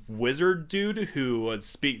this wizard dude who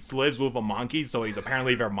lives with a monkey, so he's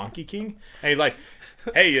apparently their Monkey King, and he's like,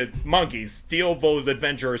 hey, monkeys, steal those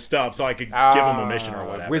adventure stuff so I could give them a mission or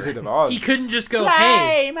whatever. Wizard of Oz. He couldn't just go, Fly,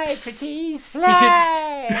 hey. my pretties,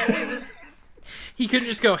 fly. He couldn't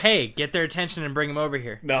just go, hey, get their attention and bring them over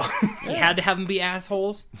here. No. He had to have them be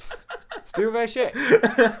assholes. Steal their shit.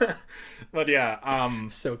 But yeah,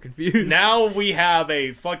 So confused. now we have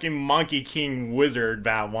a fucking Monkey King wizard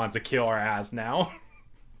that wants to kill our ass now.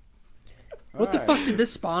 What the fuck did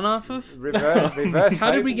this spawn off of? Reverse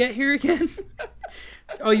How did we table. get here again?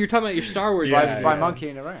 Oh, you're talking about your Star Wars. Yeah, by movie.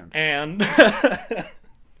 monkeying around? And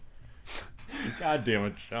God damn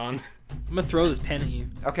it, Sean. I'm gonna throw this pen at you.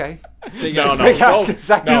 Okay. Big No, ass no, big throw, ass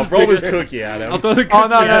exactly no, as throw big this as- cookie at him. I'll throw the Oh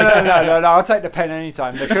no, cookie at no! I'll take the pen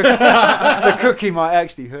anytime. The cookie might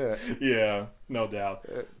actually hurt. Yeah, no doubt.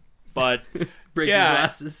 But break yeah. your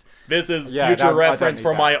glasses. this is Yeah, future I don't reference need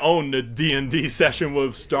for that. my own D&D session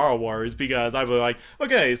with Star Wars, because I was like,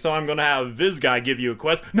 okay, so I'm gonna have this guy give you a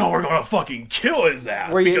quest. No, we're gonna fucking kill his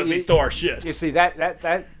ass Well, because he stole our shit. You see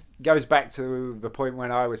that goes back to the point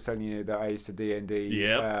when I was telling you that I used to D&D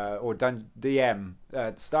Yep. or DM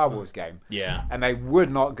Star Wars game. Yeah. And they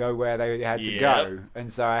would not go where they had to Yep. go,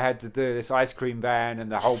 and so I had to do this ice cream van and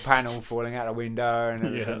the whole panel falling out the window and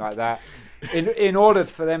everything Yeah. like that, in order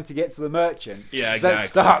for them to get to the merchant. Yeah, That exactly.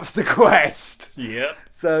 starts the quest. Yep.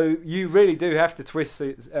 So you really do have to twist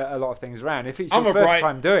a lot of things around. If it's I'm your a first bright-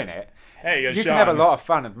 time doing it, Hey, you Sean. can have a lot of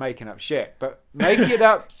fun of making up shit, but make it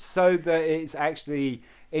up so that it's actually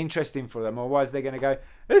interesting for them. Otherwise, they're going to go,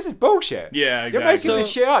 "This is bullshit." Yeah, You're exactly. making this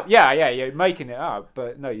shit up. Yeah, you're making it up,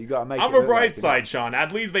 but no, you got to make it. I'm a look bright like it. side, Sean.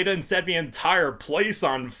 At least they didn't set the entire place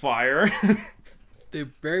on fire. They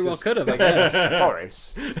very well Just- could have, I guess.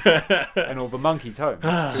 Forest and all the monkeys home.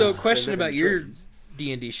 So, They question live in about your trees.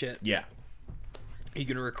 D&D shit. Yeah. Are you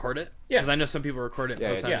gonna record it? Yeah. Because I know some people record it. Yeah,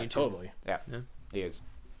 Post on Yeah, YouTube. totally. Yeah, Yeah. he is.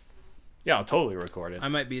 Yeah, I'll totally record it. I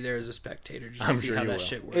might be there as a spectator just I'm to see sure how you that will.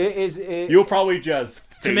 shit works. It is. You'll probably just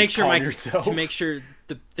to make sure face-palm yourself. to make sure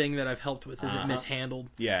the thing that I've helped with isn't Uh-huh. mishandled,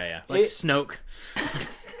 Yeah, yeah. like It- Snoke.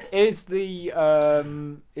 Is the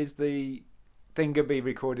thing gonna be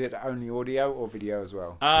recorded only audio or video as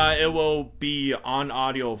well? It will be on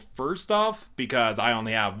audio first off because I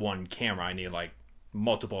only have one camera. I need like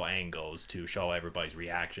multiple angles to show everybody's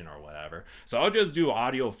reaction or whatever. So I'll just do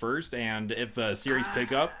audio first, and if the series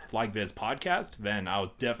pick up like this podcast, then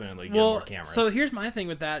I'll definitely get more cameras. so here's my thing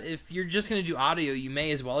with that. If you're just gonna do audio, you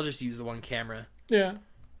may as well just use the one camera. yeah,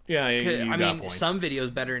 you 'Cause, got I mean, point. some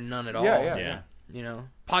videos better than none at all. Yeah. Yeah. You know,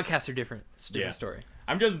 podcasts are different. It's a different Yeah. story.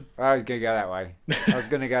 I'm just I was gonna go that way.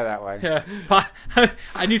 Yeah,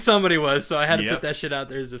 I knew somebody was, so I had to Yep. put that shit out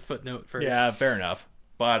there as a footnote first. yeah, fair enough.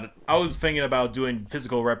 But I was thinking about doing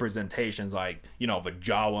physical representations like, the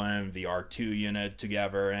Jawa and the R2 unit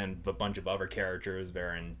together and a bunch of other characters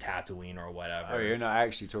they're in Tatooine or whatever. Oh, you're not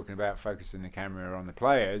actually talking about focusing the camera on the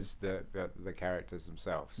players, the characters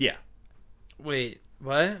themselves. Yeah. Wait,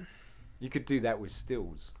 what? You could do that with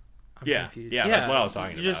stills. I'm Yeah, confused. yeah, that's what I was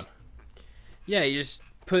talking you about. Just, yeah, you just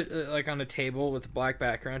put like on a table with a black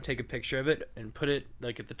background, take a picture of it, and put it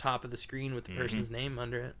like at the top of the screen with the person's name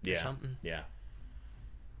under it or Yeah. something. Yeah.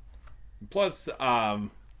 Plus,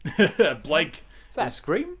 Blake. Is that a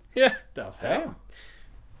scream? Yeah. The Damn. hell?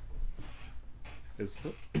 Is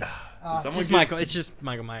It's someone just get- Michael. It's just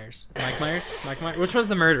Michael Myers. Mike Myers. Which one's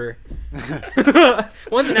the murderer?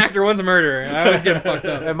 One's an actor. One's a murderer. I always get them fucked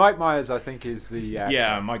up. Mike Myers, I think, is the actor.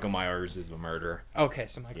 Yeah, Michael Myers is the murderer. Okay,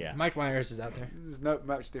 so Michael. Yeah. Mike Myers is out there. There's not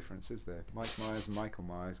much difference, is there? Mike Myers and Michael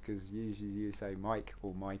Myers, because usually you say Mike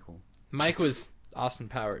or Michael. Mike was Austin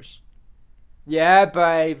Powers. Yeah,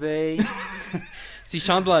 baby. See,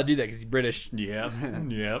 Sean's allowed to do that because he's British. Yep.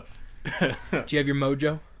 Yep. Do you have your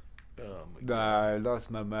mojo? Oh my God. No,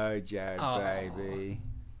 lost my mojo, Aw. baby.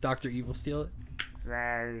 Dr. Evil steal it?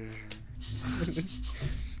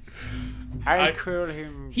 I call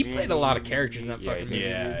him. He played a lot of characters in that Yeah, fucking he movie. did.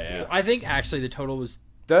 Yeah, yeah. I think actually the total was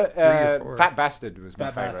or 4. Fat Bastard was my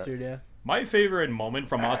Fat favorite. Bastard, yeah. My favorite moment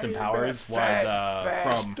from Austin Powers was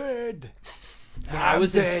from When I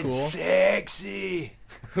was in school. Sexy.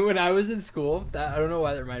 When I was in school, I don't know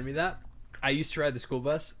why that reminded me of that. I used to ride the school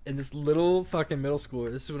bus, and this little fucking middle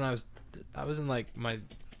schooler. This is when I was in like my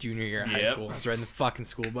junior year of high school. I was riding the fucking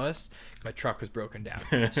school bus. My truck was broken down.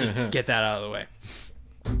 Let's just get that out of the way.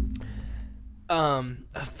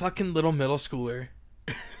 A fucking little middle schooler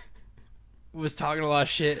was talking a lot of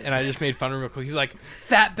shit, and I just made fun of him real quick. He's like,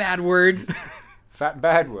 "Fat bad word." Fat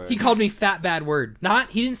bad word. He called me fat bad word.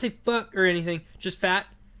 He didn't say fuck or anything. Just fat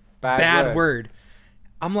bad word.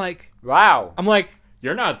 I'm like, wow.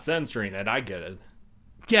 You're not censoring it. I get it.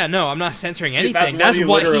 Yeah, no, I'm not censoring anything. That's That's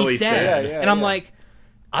what what he he said. said. Yeah, and I'm like,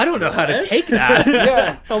 I don't know how to take that.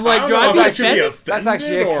 Yeah. I'm like, I do don't I know be if I should be offended? That's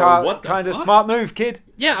actually or a what the kind of fuck? smart move, kid.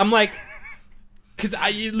 Yeah, I'm like, because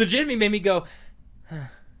it legitimately made me go.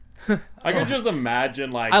 I could just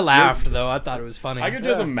imagine, like, I laughed though. I thought it was funny. I could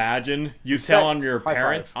just Yeah. imagine you Respect. tell on your High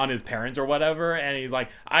parent, five. on his parents or whatever, and he's like,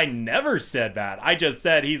 "I never said that. I just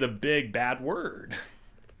said he's a big bad word."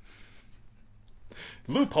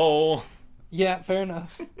 Loophole. Yeah, fair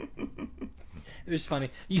enough. It was funny.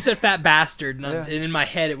 You said fat bastard, and, Yeah. and in my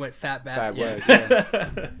head it went fat Bad yeah. word.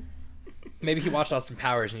 Yeah. Maybe he watched Austin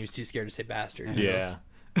Powers and he was too scared to say bastard. Yeah.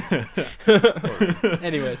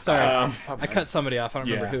 Anyway, sorry. Um, I cut somebody off. I don't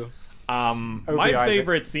remember yeah. who. My Isaac.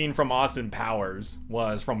 favorite scene from Austin Powers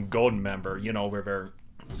was from Golden Member. You know,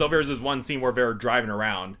 so there's this one scene where they're driving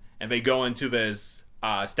around and they go into this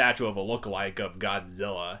statue of a lookalike of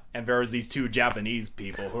Godzilla, and there's these two Japanese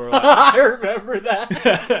people who are like, I remember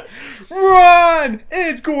that. "Run!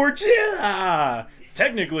 It's Godzilla!"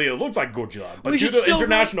 Technically, it looks like Godzilla, but We due should to still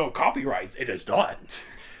international copyrights, it is not.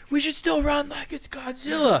 We should still run like it's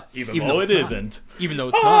Godzilla. Even though it it's not. isn't. Even though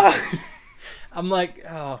it's not. I'm like,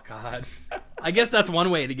 oh god. I guess that's one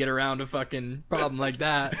way to get around a fucking problem like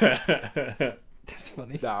that. That's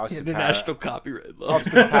funny. No, Austin International copyright law.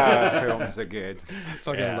 Austin Power films are good. I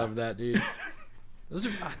fucking Yeah. love that, dude. Those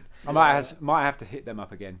are, I might have to hit them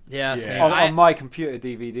up again. yeah, Yeah. same. On my computer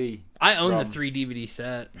DVD. I own the ROM. 3 DVD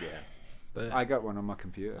set, Yeah. but I got one on my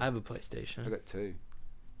computer. I have a I PlayStation. got two.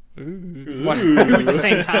 What? At the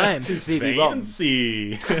same time. Two CD-ROMs.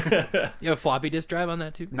 Fancy. You have a floppy disk drive on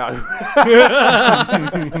that too? No.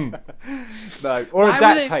 No. Or Why a were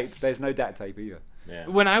DAT they- tape. There's no DAT tape either. Yeah.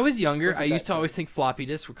 When I was younger, Wasn't I used that to always think floppy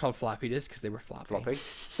disks were called floppy disks because they were floppy. Floppy.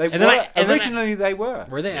 They And were. then and then Originally, they were.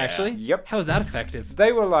 Were they Yeah. actually? Yep. How was that effective?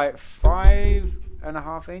 They were like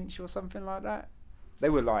 5.5 inch or something like that. They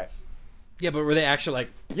were like. Yeah, but were they actually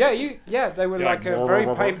like? Yeah, they were Yeah, like like a very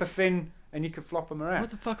paper thin, and you could flop them around. What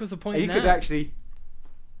the fuck was the point? And in you could that? actually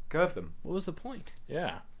curve them What was the point?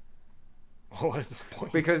 Yeah. What was the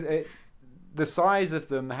point? because the size of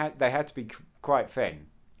them they had to be quite thin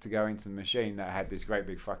to go into the machine that had this great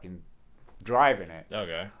big fucking drive in it.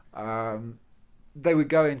 Okay. They would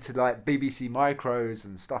go into like BBC Micros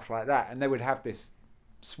and stuff like that, and they would have this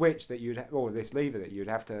switch that or this lever that you'd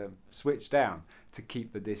have to switch down to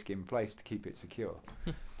keep the disc in place to keep it secure.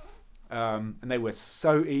 And they were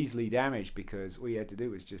so easily damaged because all you had to do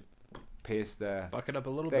was just pierce the Fuck it up a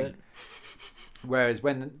little thing. bit. Whereas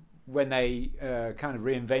when they kind of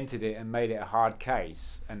reinvented it and made it a hard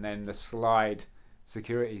case, and then the slide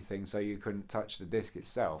security thing so you couldn't touch the disc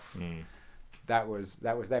itself, that was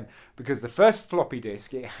them. Because the first floppy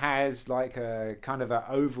disk, it has like a kind of an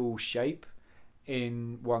oval shape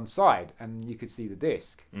in one side, and you could see the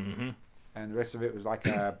disc, and the rest of it was like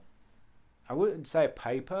a I wouldn't say a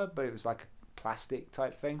paper, but it was like a plastic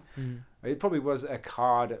type thing. It probably was a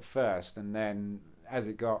card at first, and then as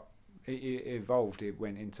it evolved, it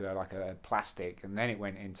went into like a plastic, and then it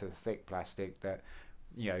went into thick plastic that,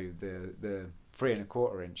 you know, the 3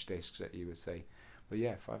 1/4 inch discs that you would see. But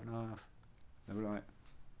yeah, 5.5. They were like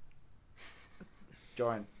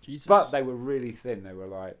giant, Jesus. but they were really thin. They were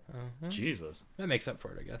like Jesus. That makes up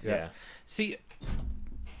for it, I guess. Yeah. See,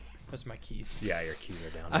 what's my keys? Yeah, your keys are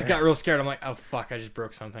down I there. got real scared. I'm like, oh fuck, I just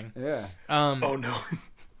broke something. yeah. Oh no.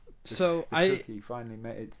 So The cookie finally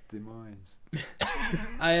met its demise.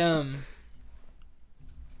 I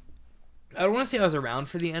don't want to say I was around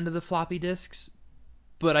for the end of the floppy disks,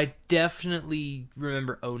 but I definitely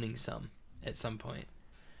remember owning some at some point.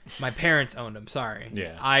 My parents owned them. Sorry,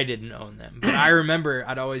 Yeah. I didn't own them, but I remember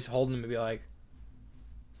I'd always hold them and be like,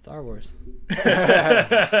 Star Wars. Yay.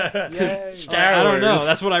 Because Star I don't know. Wars.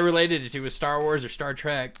 That's what I related it to, was Star Wars or Star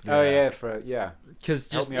Trek. Oh yeah, yeah.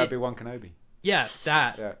 Because Help just me, Obi-Wan Kenobi. yeah,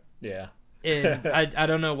 that. Yeah. Yeah. And I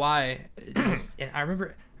don't know why. And I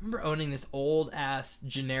remember owning this old ass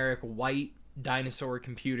generic white dinosaur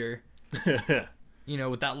computer. You You know,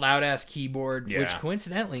 with that loud ass keyboard, Yeah. which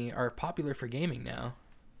coincidentally are popular for gaming now.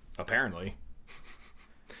 Apparently.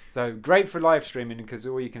 So great for live streaming because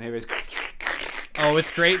all you can hear is. Oh,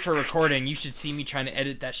 it's great for recording. You should see me trying to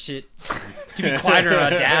edit that shit to be quieter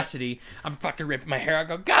on Audacity. I'm fucking ripping my hair out. I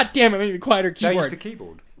go, God damn it, maybe quieter Change keyboard. the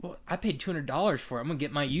keyboard. Well, I paid $200 for it. I'm gonna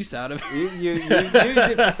get my use out of it. You use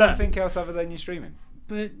it for something else other than your streaming.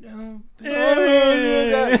 But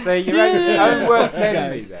So you're your own worst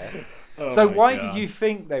enemy Guys. there. Oh So my why God. did you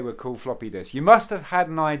think they were called floppy disks? You must have had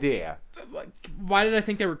an idea. why did I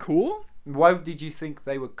think they were cool? Why did you think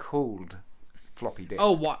they were called floppy disks?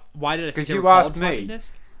 Oh, why did I think 'Cause they you were called asked floppy me.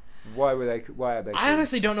 disk? Why were they? Why are they? I called-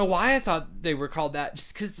 honestly don't know why I thought they were called that.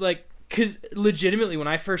 Just because legitimately, when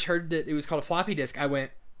I first heard that it was called a floppy disk, I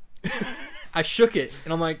went, I shook it,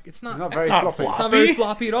 and I'm like, it's not, It's not it's very not floppy. flop- not very floppy.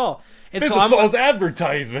 floppy at all. And This so is I'm, false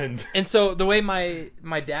advertisement. and so the way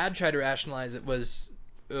my dad tried to rationalize it was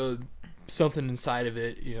something inside of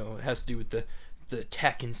it. You know, it has to do with the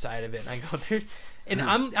tech inside of it. And I go there, and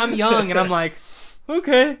I'm young, and I'm like,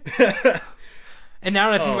 okay. And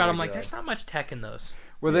now that I think Oh about it, my I'm like, God. there's not much tech in those.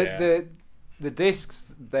 Well, Yeah. the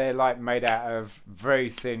discs, they're like made out of very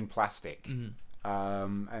thin plastic,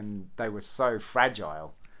 Mm-hmm. and they were so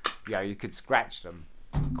fragile. Yeah, you could scratch them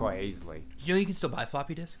quite easily. You know, you can still buy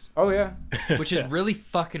floppy disks, Oh yeah, which is really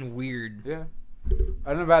fucking weird. yeah. I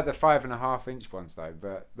don't know about the 5.5 inch ones though,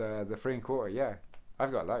 but the 3.25, yeah,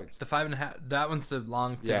 I've got loads. The 5.5, that one's the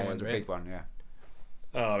long thin Yeah, ones, the right? big one, yeah.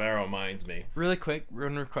 Oh, that reminds me. Really quick,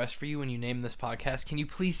 one request for you when you name this podcast. Can you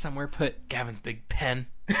please somewhere put Gavin's big pen?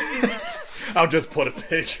 I'll just put a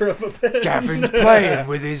picture of a pen. Gavin's playing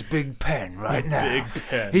with his big pen right now. Big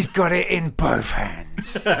pen. He's got it in both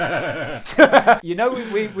hands. You know,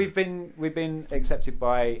 we've been accepted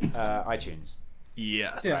by iTunes.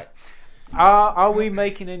 Yes. Yeah. Are we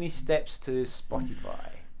making any steps to Spotify?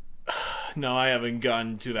 No, I haven't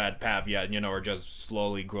gotten to that path yet. You know, we're just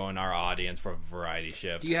slowly growing our audience for Variety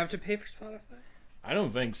Shift. Do you have to pay for Spotify? I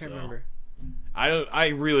don't think I so. can't remember. I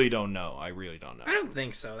really don't know. I really don't know. I don't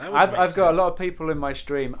think so. That would I've make got a sense. lot of people in my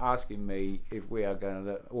stream asking me if we are going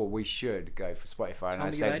to, or we should go for Spotify, and Tell I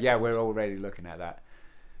them to said, get yeah, iTunes. we're already looking at that.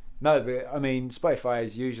 No, but I mean, Spotify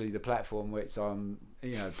is usually the platform where it's on,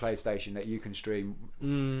 you know, PlayStation that you can stream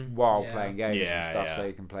while yeah. playing games and Yeah, stuff, yeah. so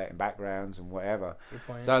you can play it in backgrounds and whatever. Good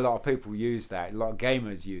point. So a lot of people use that. A lot of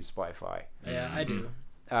gamers use Spotify. Yeah, I do.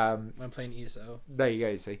 Um, When I'm playing ESO. There you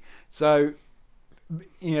go. You see, so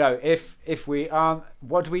you know, if we aren't,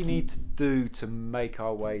 what do we need to do to make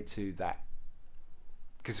our way to that?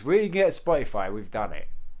 Because we get Spotify, we've done it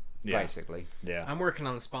basically. Yeah. I'm working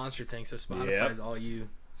on the sponsor thing, so Spotify's all you.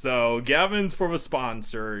 So Gavin's for the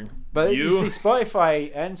sponsor. But you see, Spotify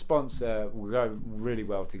and sponsor will go really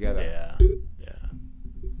well together. Yeah. Yeah.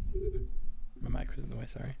 My mic was in the way,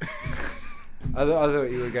 sorry. I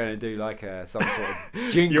thought you were going to do like some sort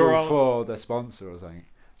of jingle You're all- for the sponsor or something.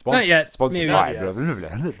 Not yet. Sponsored Maybe by. not Blah, blah,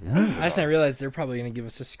 blah, blah, blah. I just didn't realize they're probably going to give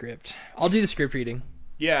us a script. I'll do the script reading.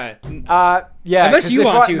 Yeah. Yeah, Unless 'cause you if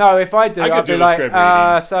want I, to. No, if I do, I could I'll do be a like, script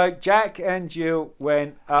reading. so Jack and Jill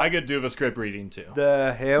went up I could do the script reading too.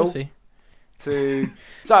 the hill We'll see. to.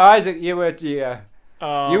 So Isaac, you were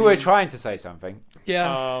trying to say something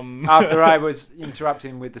Yeah. after I was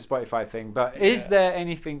interrupting with the Spotify thing. But is there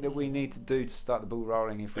anything that we need to do to start the ball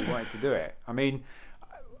rolling if we wanted to do it? I mean,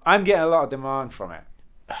 I'm getting a lot of demand from it.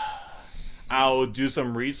 I'll do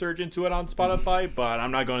some research into it on Spotify, but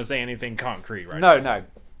I'm not going to say anything concrete right No, now.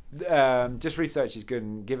 no. Just research is good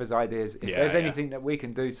and give us ideas. If Yeah, there's yeah. anything that we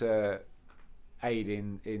can do to aid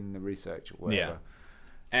in the research or whatever. Yeah.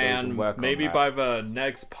 So we can And work on maybe that. by the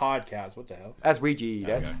next podcast, what the hell? That's Ouija.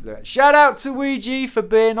 That's shout out to Ouija for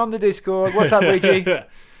being on the Discord. What's up, Ouija?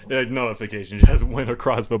 Notification just went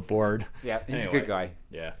across the board. Yeah, he's a Anyway. good guy.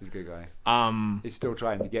 Yeah. He's a good guy. Um, He's still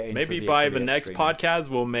trying to get into maybe the by the affiliate next streaming. podcast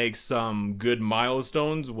we'll make some good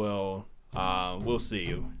milestones. We'll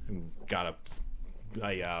see. Got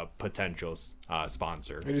a potential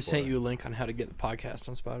sponsor. I just for sent it. you a link on how to get the podcast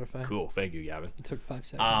on Spotify. Cool. Thank you, Gavin. It took 5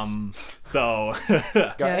 seconds. So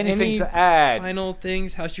Got Yeah, anything any to add? Final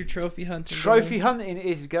things. How's your trophy hunting? Trophy going? hunting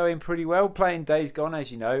is going pretty well. Playing Days Gone,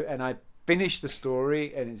 as you know, and I finished the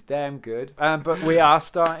story, and it's damn good. But we are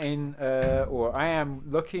starting, or I am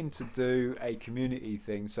looking to do a community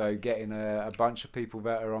thing. So getting a bunch of people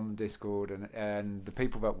that are on Discord and the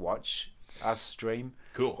people that watch us stream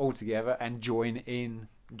cool. all together and join in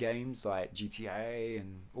games like GTA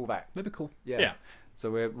and all that. That'd be cool. Yeah. So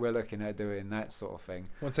we're looking at doing that sort of thing.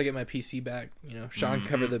 Once I get my PC back, Sean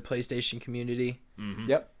covered the PlayStation community. Mm-hmm.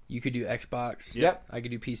 Yep. You could do Xbox. Yep. I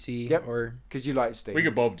could do PC. Yep. Or Because you like Steam. We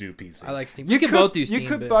could both do PC. I like Steam. We could both do Steam. You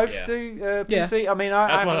could but, both Yeah. do Yeah. PC. I mean,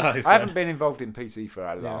 That's what I I said. haven't been involved in PC for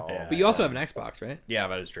a long. Yeah. but you also have an Xbox, right? Yeah,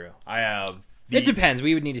 that is true. I have. It depends.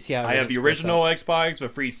 We would need to see how. I have the everything splits original up. Xbox, the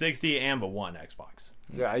 360, and the One Xbox.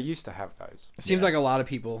 Yeah, I used to have those. It seems Yeah. like a lot of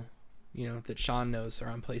people, that Sean knows are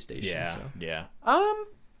on PlayStation. Yeah, So. yeah.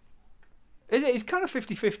 It's kind of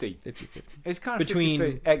 50-50. 50-50. It's kind of Between-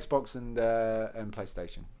 50-50 Xbox and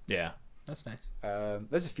PlayStation. Yeah. That's nice.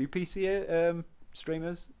 There's a few PC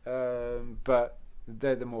streamers, but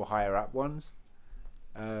they're the more higher up ones.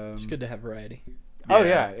 It's good to have variety. Oh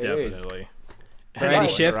yeah, it is. definitely. Variety Like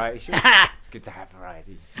shift. variety shift. It's good to have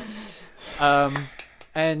variety.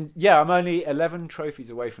 And yeah, I'm only 11 trophies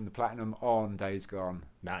away from the platinum on Days Gone,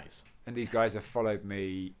 Nice. and these guys have followed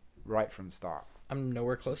me right from the start. I'm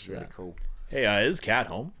nowhere close It's to really that. cool. Hey, is Cat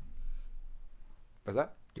home? Was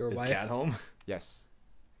that? Your Is wife. Cat home? Yes.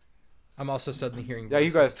 I'm also suddenly hearing. Yeah,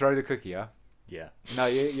 you voices. guys throw the cookie, huh? Yeah. No,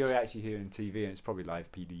 you're actually hearing TV, and it's probably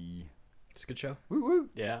live PD. It's a good show. Woo woo.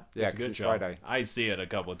 Yeah. Yeah, it's a 'cause good it's show. Friday. I see it a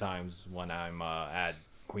couple of times when I'm at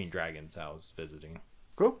Queen Dragon's house visiting.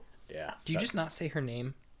 Cool. Yeah. Do you just not say her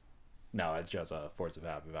name? No, it's just a force of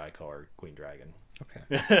habit. I call her Queen Dragon. Okay.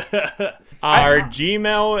 Our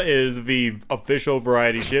Gmail is the official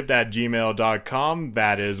variety shift at gmail.com.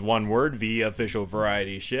 That is one word, the official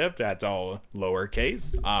variety shift. That's all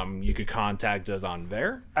lowercase. You could contact us on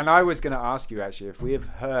there. And I was going to ask you actually if we have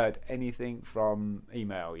heard anything from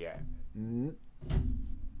email yet.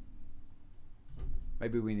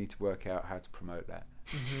 Maybe we need to work out how to promote that.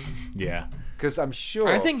 Yeah. Because I'm sure.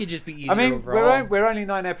 I think it'd just be easier I mean, overall. we're only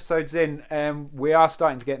 9 episodes in, and we are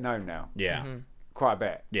starting to get known now. Yeah. Quite a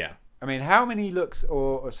bit. Yeah. I mean, how many looks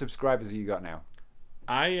or subscribers have you got now?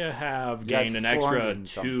 I have You had gained an 400 extra and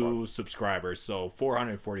some 2 subscribers, so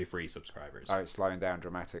 443 subscribers. Oh, it's slowing down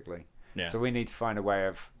dramatically. Yeah. So we need to find a way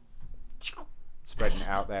of spreading it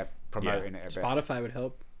out there, promoting it a bit. Spotify would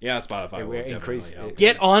help. Yeah, Spotify It will will increase definitely help. it.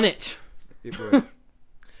 Get on it. It would.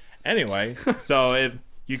 Anyway, so if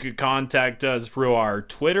you could contact us through our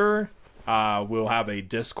Twitter, we'll have a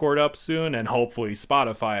Discord up soon, and hopefully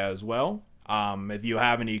Spotify as well. If you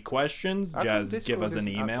have any questions, How come just give us an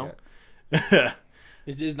Discord isn't up email. yet?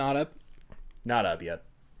 Is it not up? Not up yet.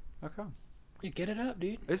 How come? Yeah, get it up,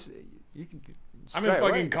 dude. You can. I'm in straight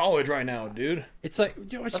fucking away. college right now, dude. It's like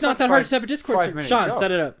it's That's not like that hard five- to set up a Discord. 5 server. minute Sean, job.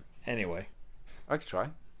 set it up. Anyway. I could try.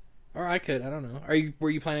 Or I could. I don't know. Were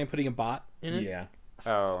you planning on putting a bot in it? Yeah.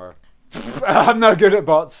 Oh, I'm not good at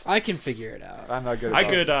bots. I can figure it out. I'm not good at I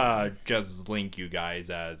bots. could just link you guys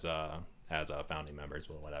as founding members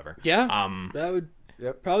or whatever. Yeah. That would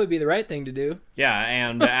Yep. probably be the right thing to do. Yeah,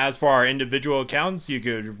 and as for our individual accounts, you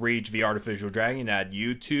could reach the Artificial Dragon at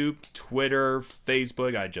YouTube, Twitter,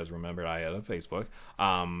 Facebook. I just remembered I had a Facebook.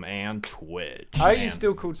 And Twitch. Are you And-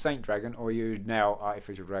 still called Saint Dragon, or are you now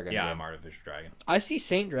Artificial Dragon? Yeah, again? I'm Artificial Dragon. I see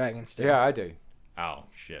Saint Dragon still. Yeah, I do. Oh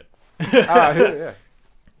shit. Yeah.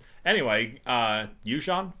 Anyway, you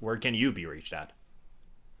Sean, where can you be reached at?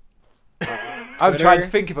 I'm Twitter. trying to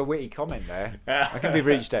think of a witty comment there. I can be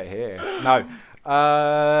reached at here. No.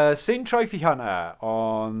 Sin Trophy Hunter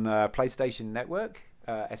on PlayStation Network.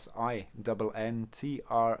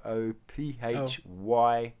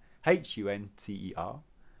 SINNTROPHYHUNTER.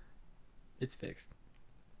 It's fixed.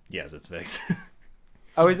 Yes, it's fixed.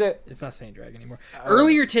 Oh, is it? It's not Saint Dragon anymore.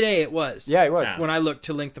 Earlier today it was. Yeah, it was. Yeah. When I looked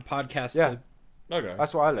to link the podcast Yeah. to Okay.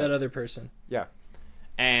 That's what I that learned. other person. Yeah.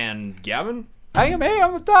 And Gavin? Hang on me,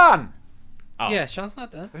 I'm done. Oh. Yeah, Sean's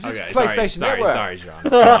not done. It's just Okay, PlayStation sorry, Network. sorry, Sean.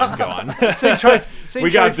 Go on. Sin Sin We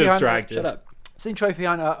got Trophy Hunter- distracted. Shut up. Sin Trophy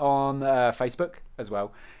Hunter on Facebook as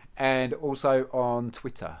well, and also on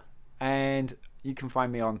Twitter. And you can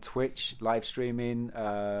find me on Twitch live streaming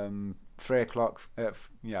 3 o'clock,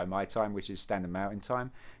 my time, which is Standard Mountain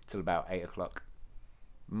time, till about 8 o'clock.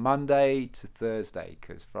 Monday to Thursday,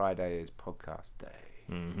 because Friday is podcast day.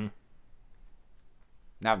 Mm-hmm.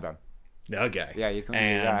 Now I'm done. Okay. Yeah, you can.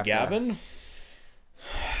 And Gavin?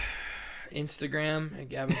 Instagram at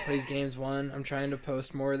Gavin Plays Games 1. I'm trying to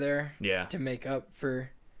post more there Yeah. to make up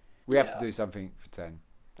for We have to do something for 10.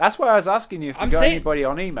 That's why I was asking you if you I'm got saying- anybody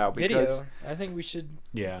on email, because video. I think we should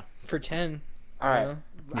Yeah. for 10. all right, you know?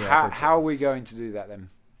 Yeah, for how are we going to do that then?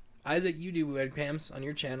 Isaac, you do webcams on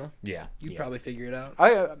your channel. Yeah. You'd yeah. probably figure it out.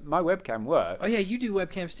 My webcam works. Oh yeah, you do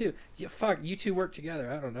webcams too. Yeah, fuck, you two work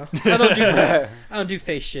together. I don't know. I don't do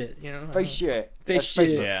face shit. You know. Face shit. Face That's shit.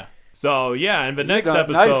 Facebook. Yeah. So, yeah, in the next You're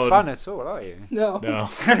episode... no fun at all, are you? No.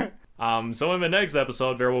 No. So in the next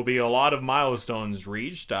episode, there will be a lot of milestones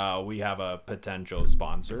reached. We have a potential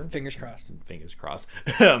sponsor. Fingers crossed. Fingers crossed.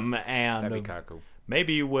 That'd be And kind of cool.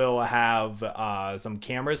 maybe we'll have some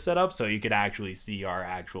cameras set up so you could actually see our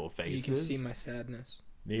actual faces. You can see my sadness.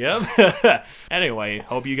 Yep. Anyway,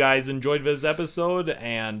 hope you guys enjoyed this episode,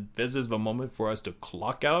 and this is the moment for us to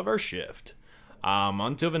clock out of our shift.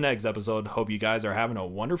 Until the next episode, hope you guys are having a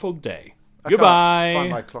wonderful day. Goodbye. Find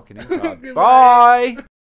my clocking in card. Bye.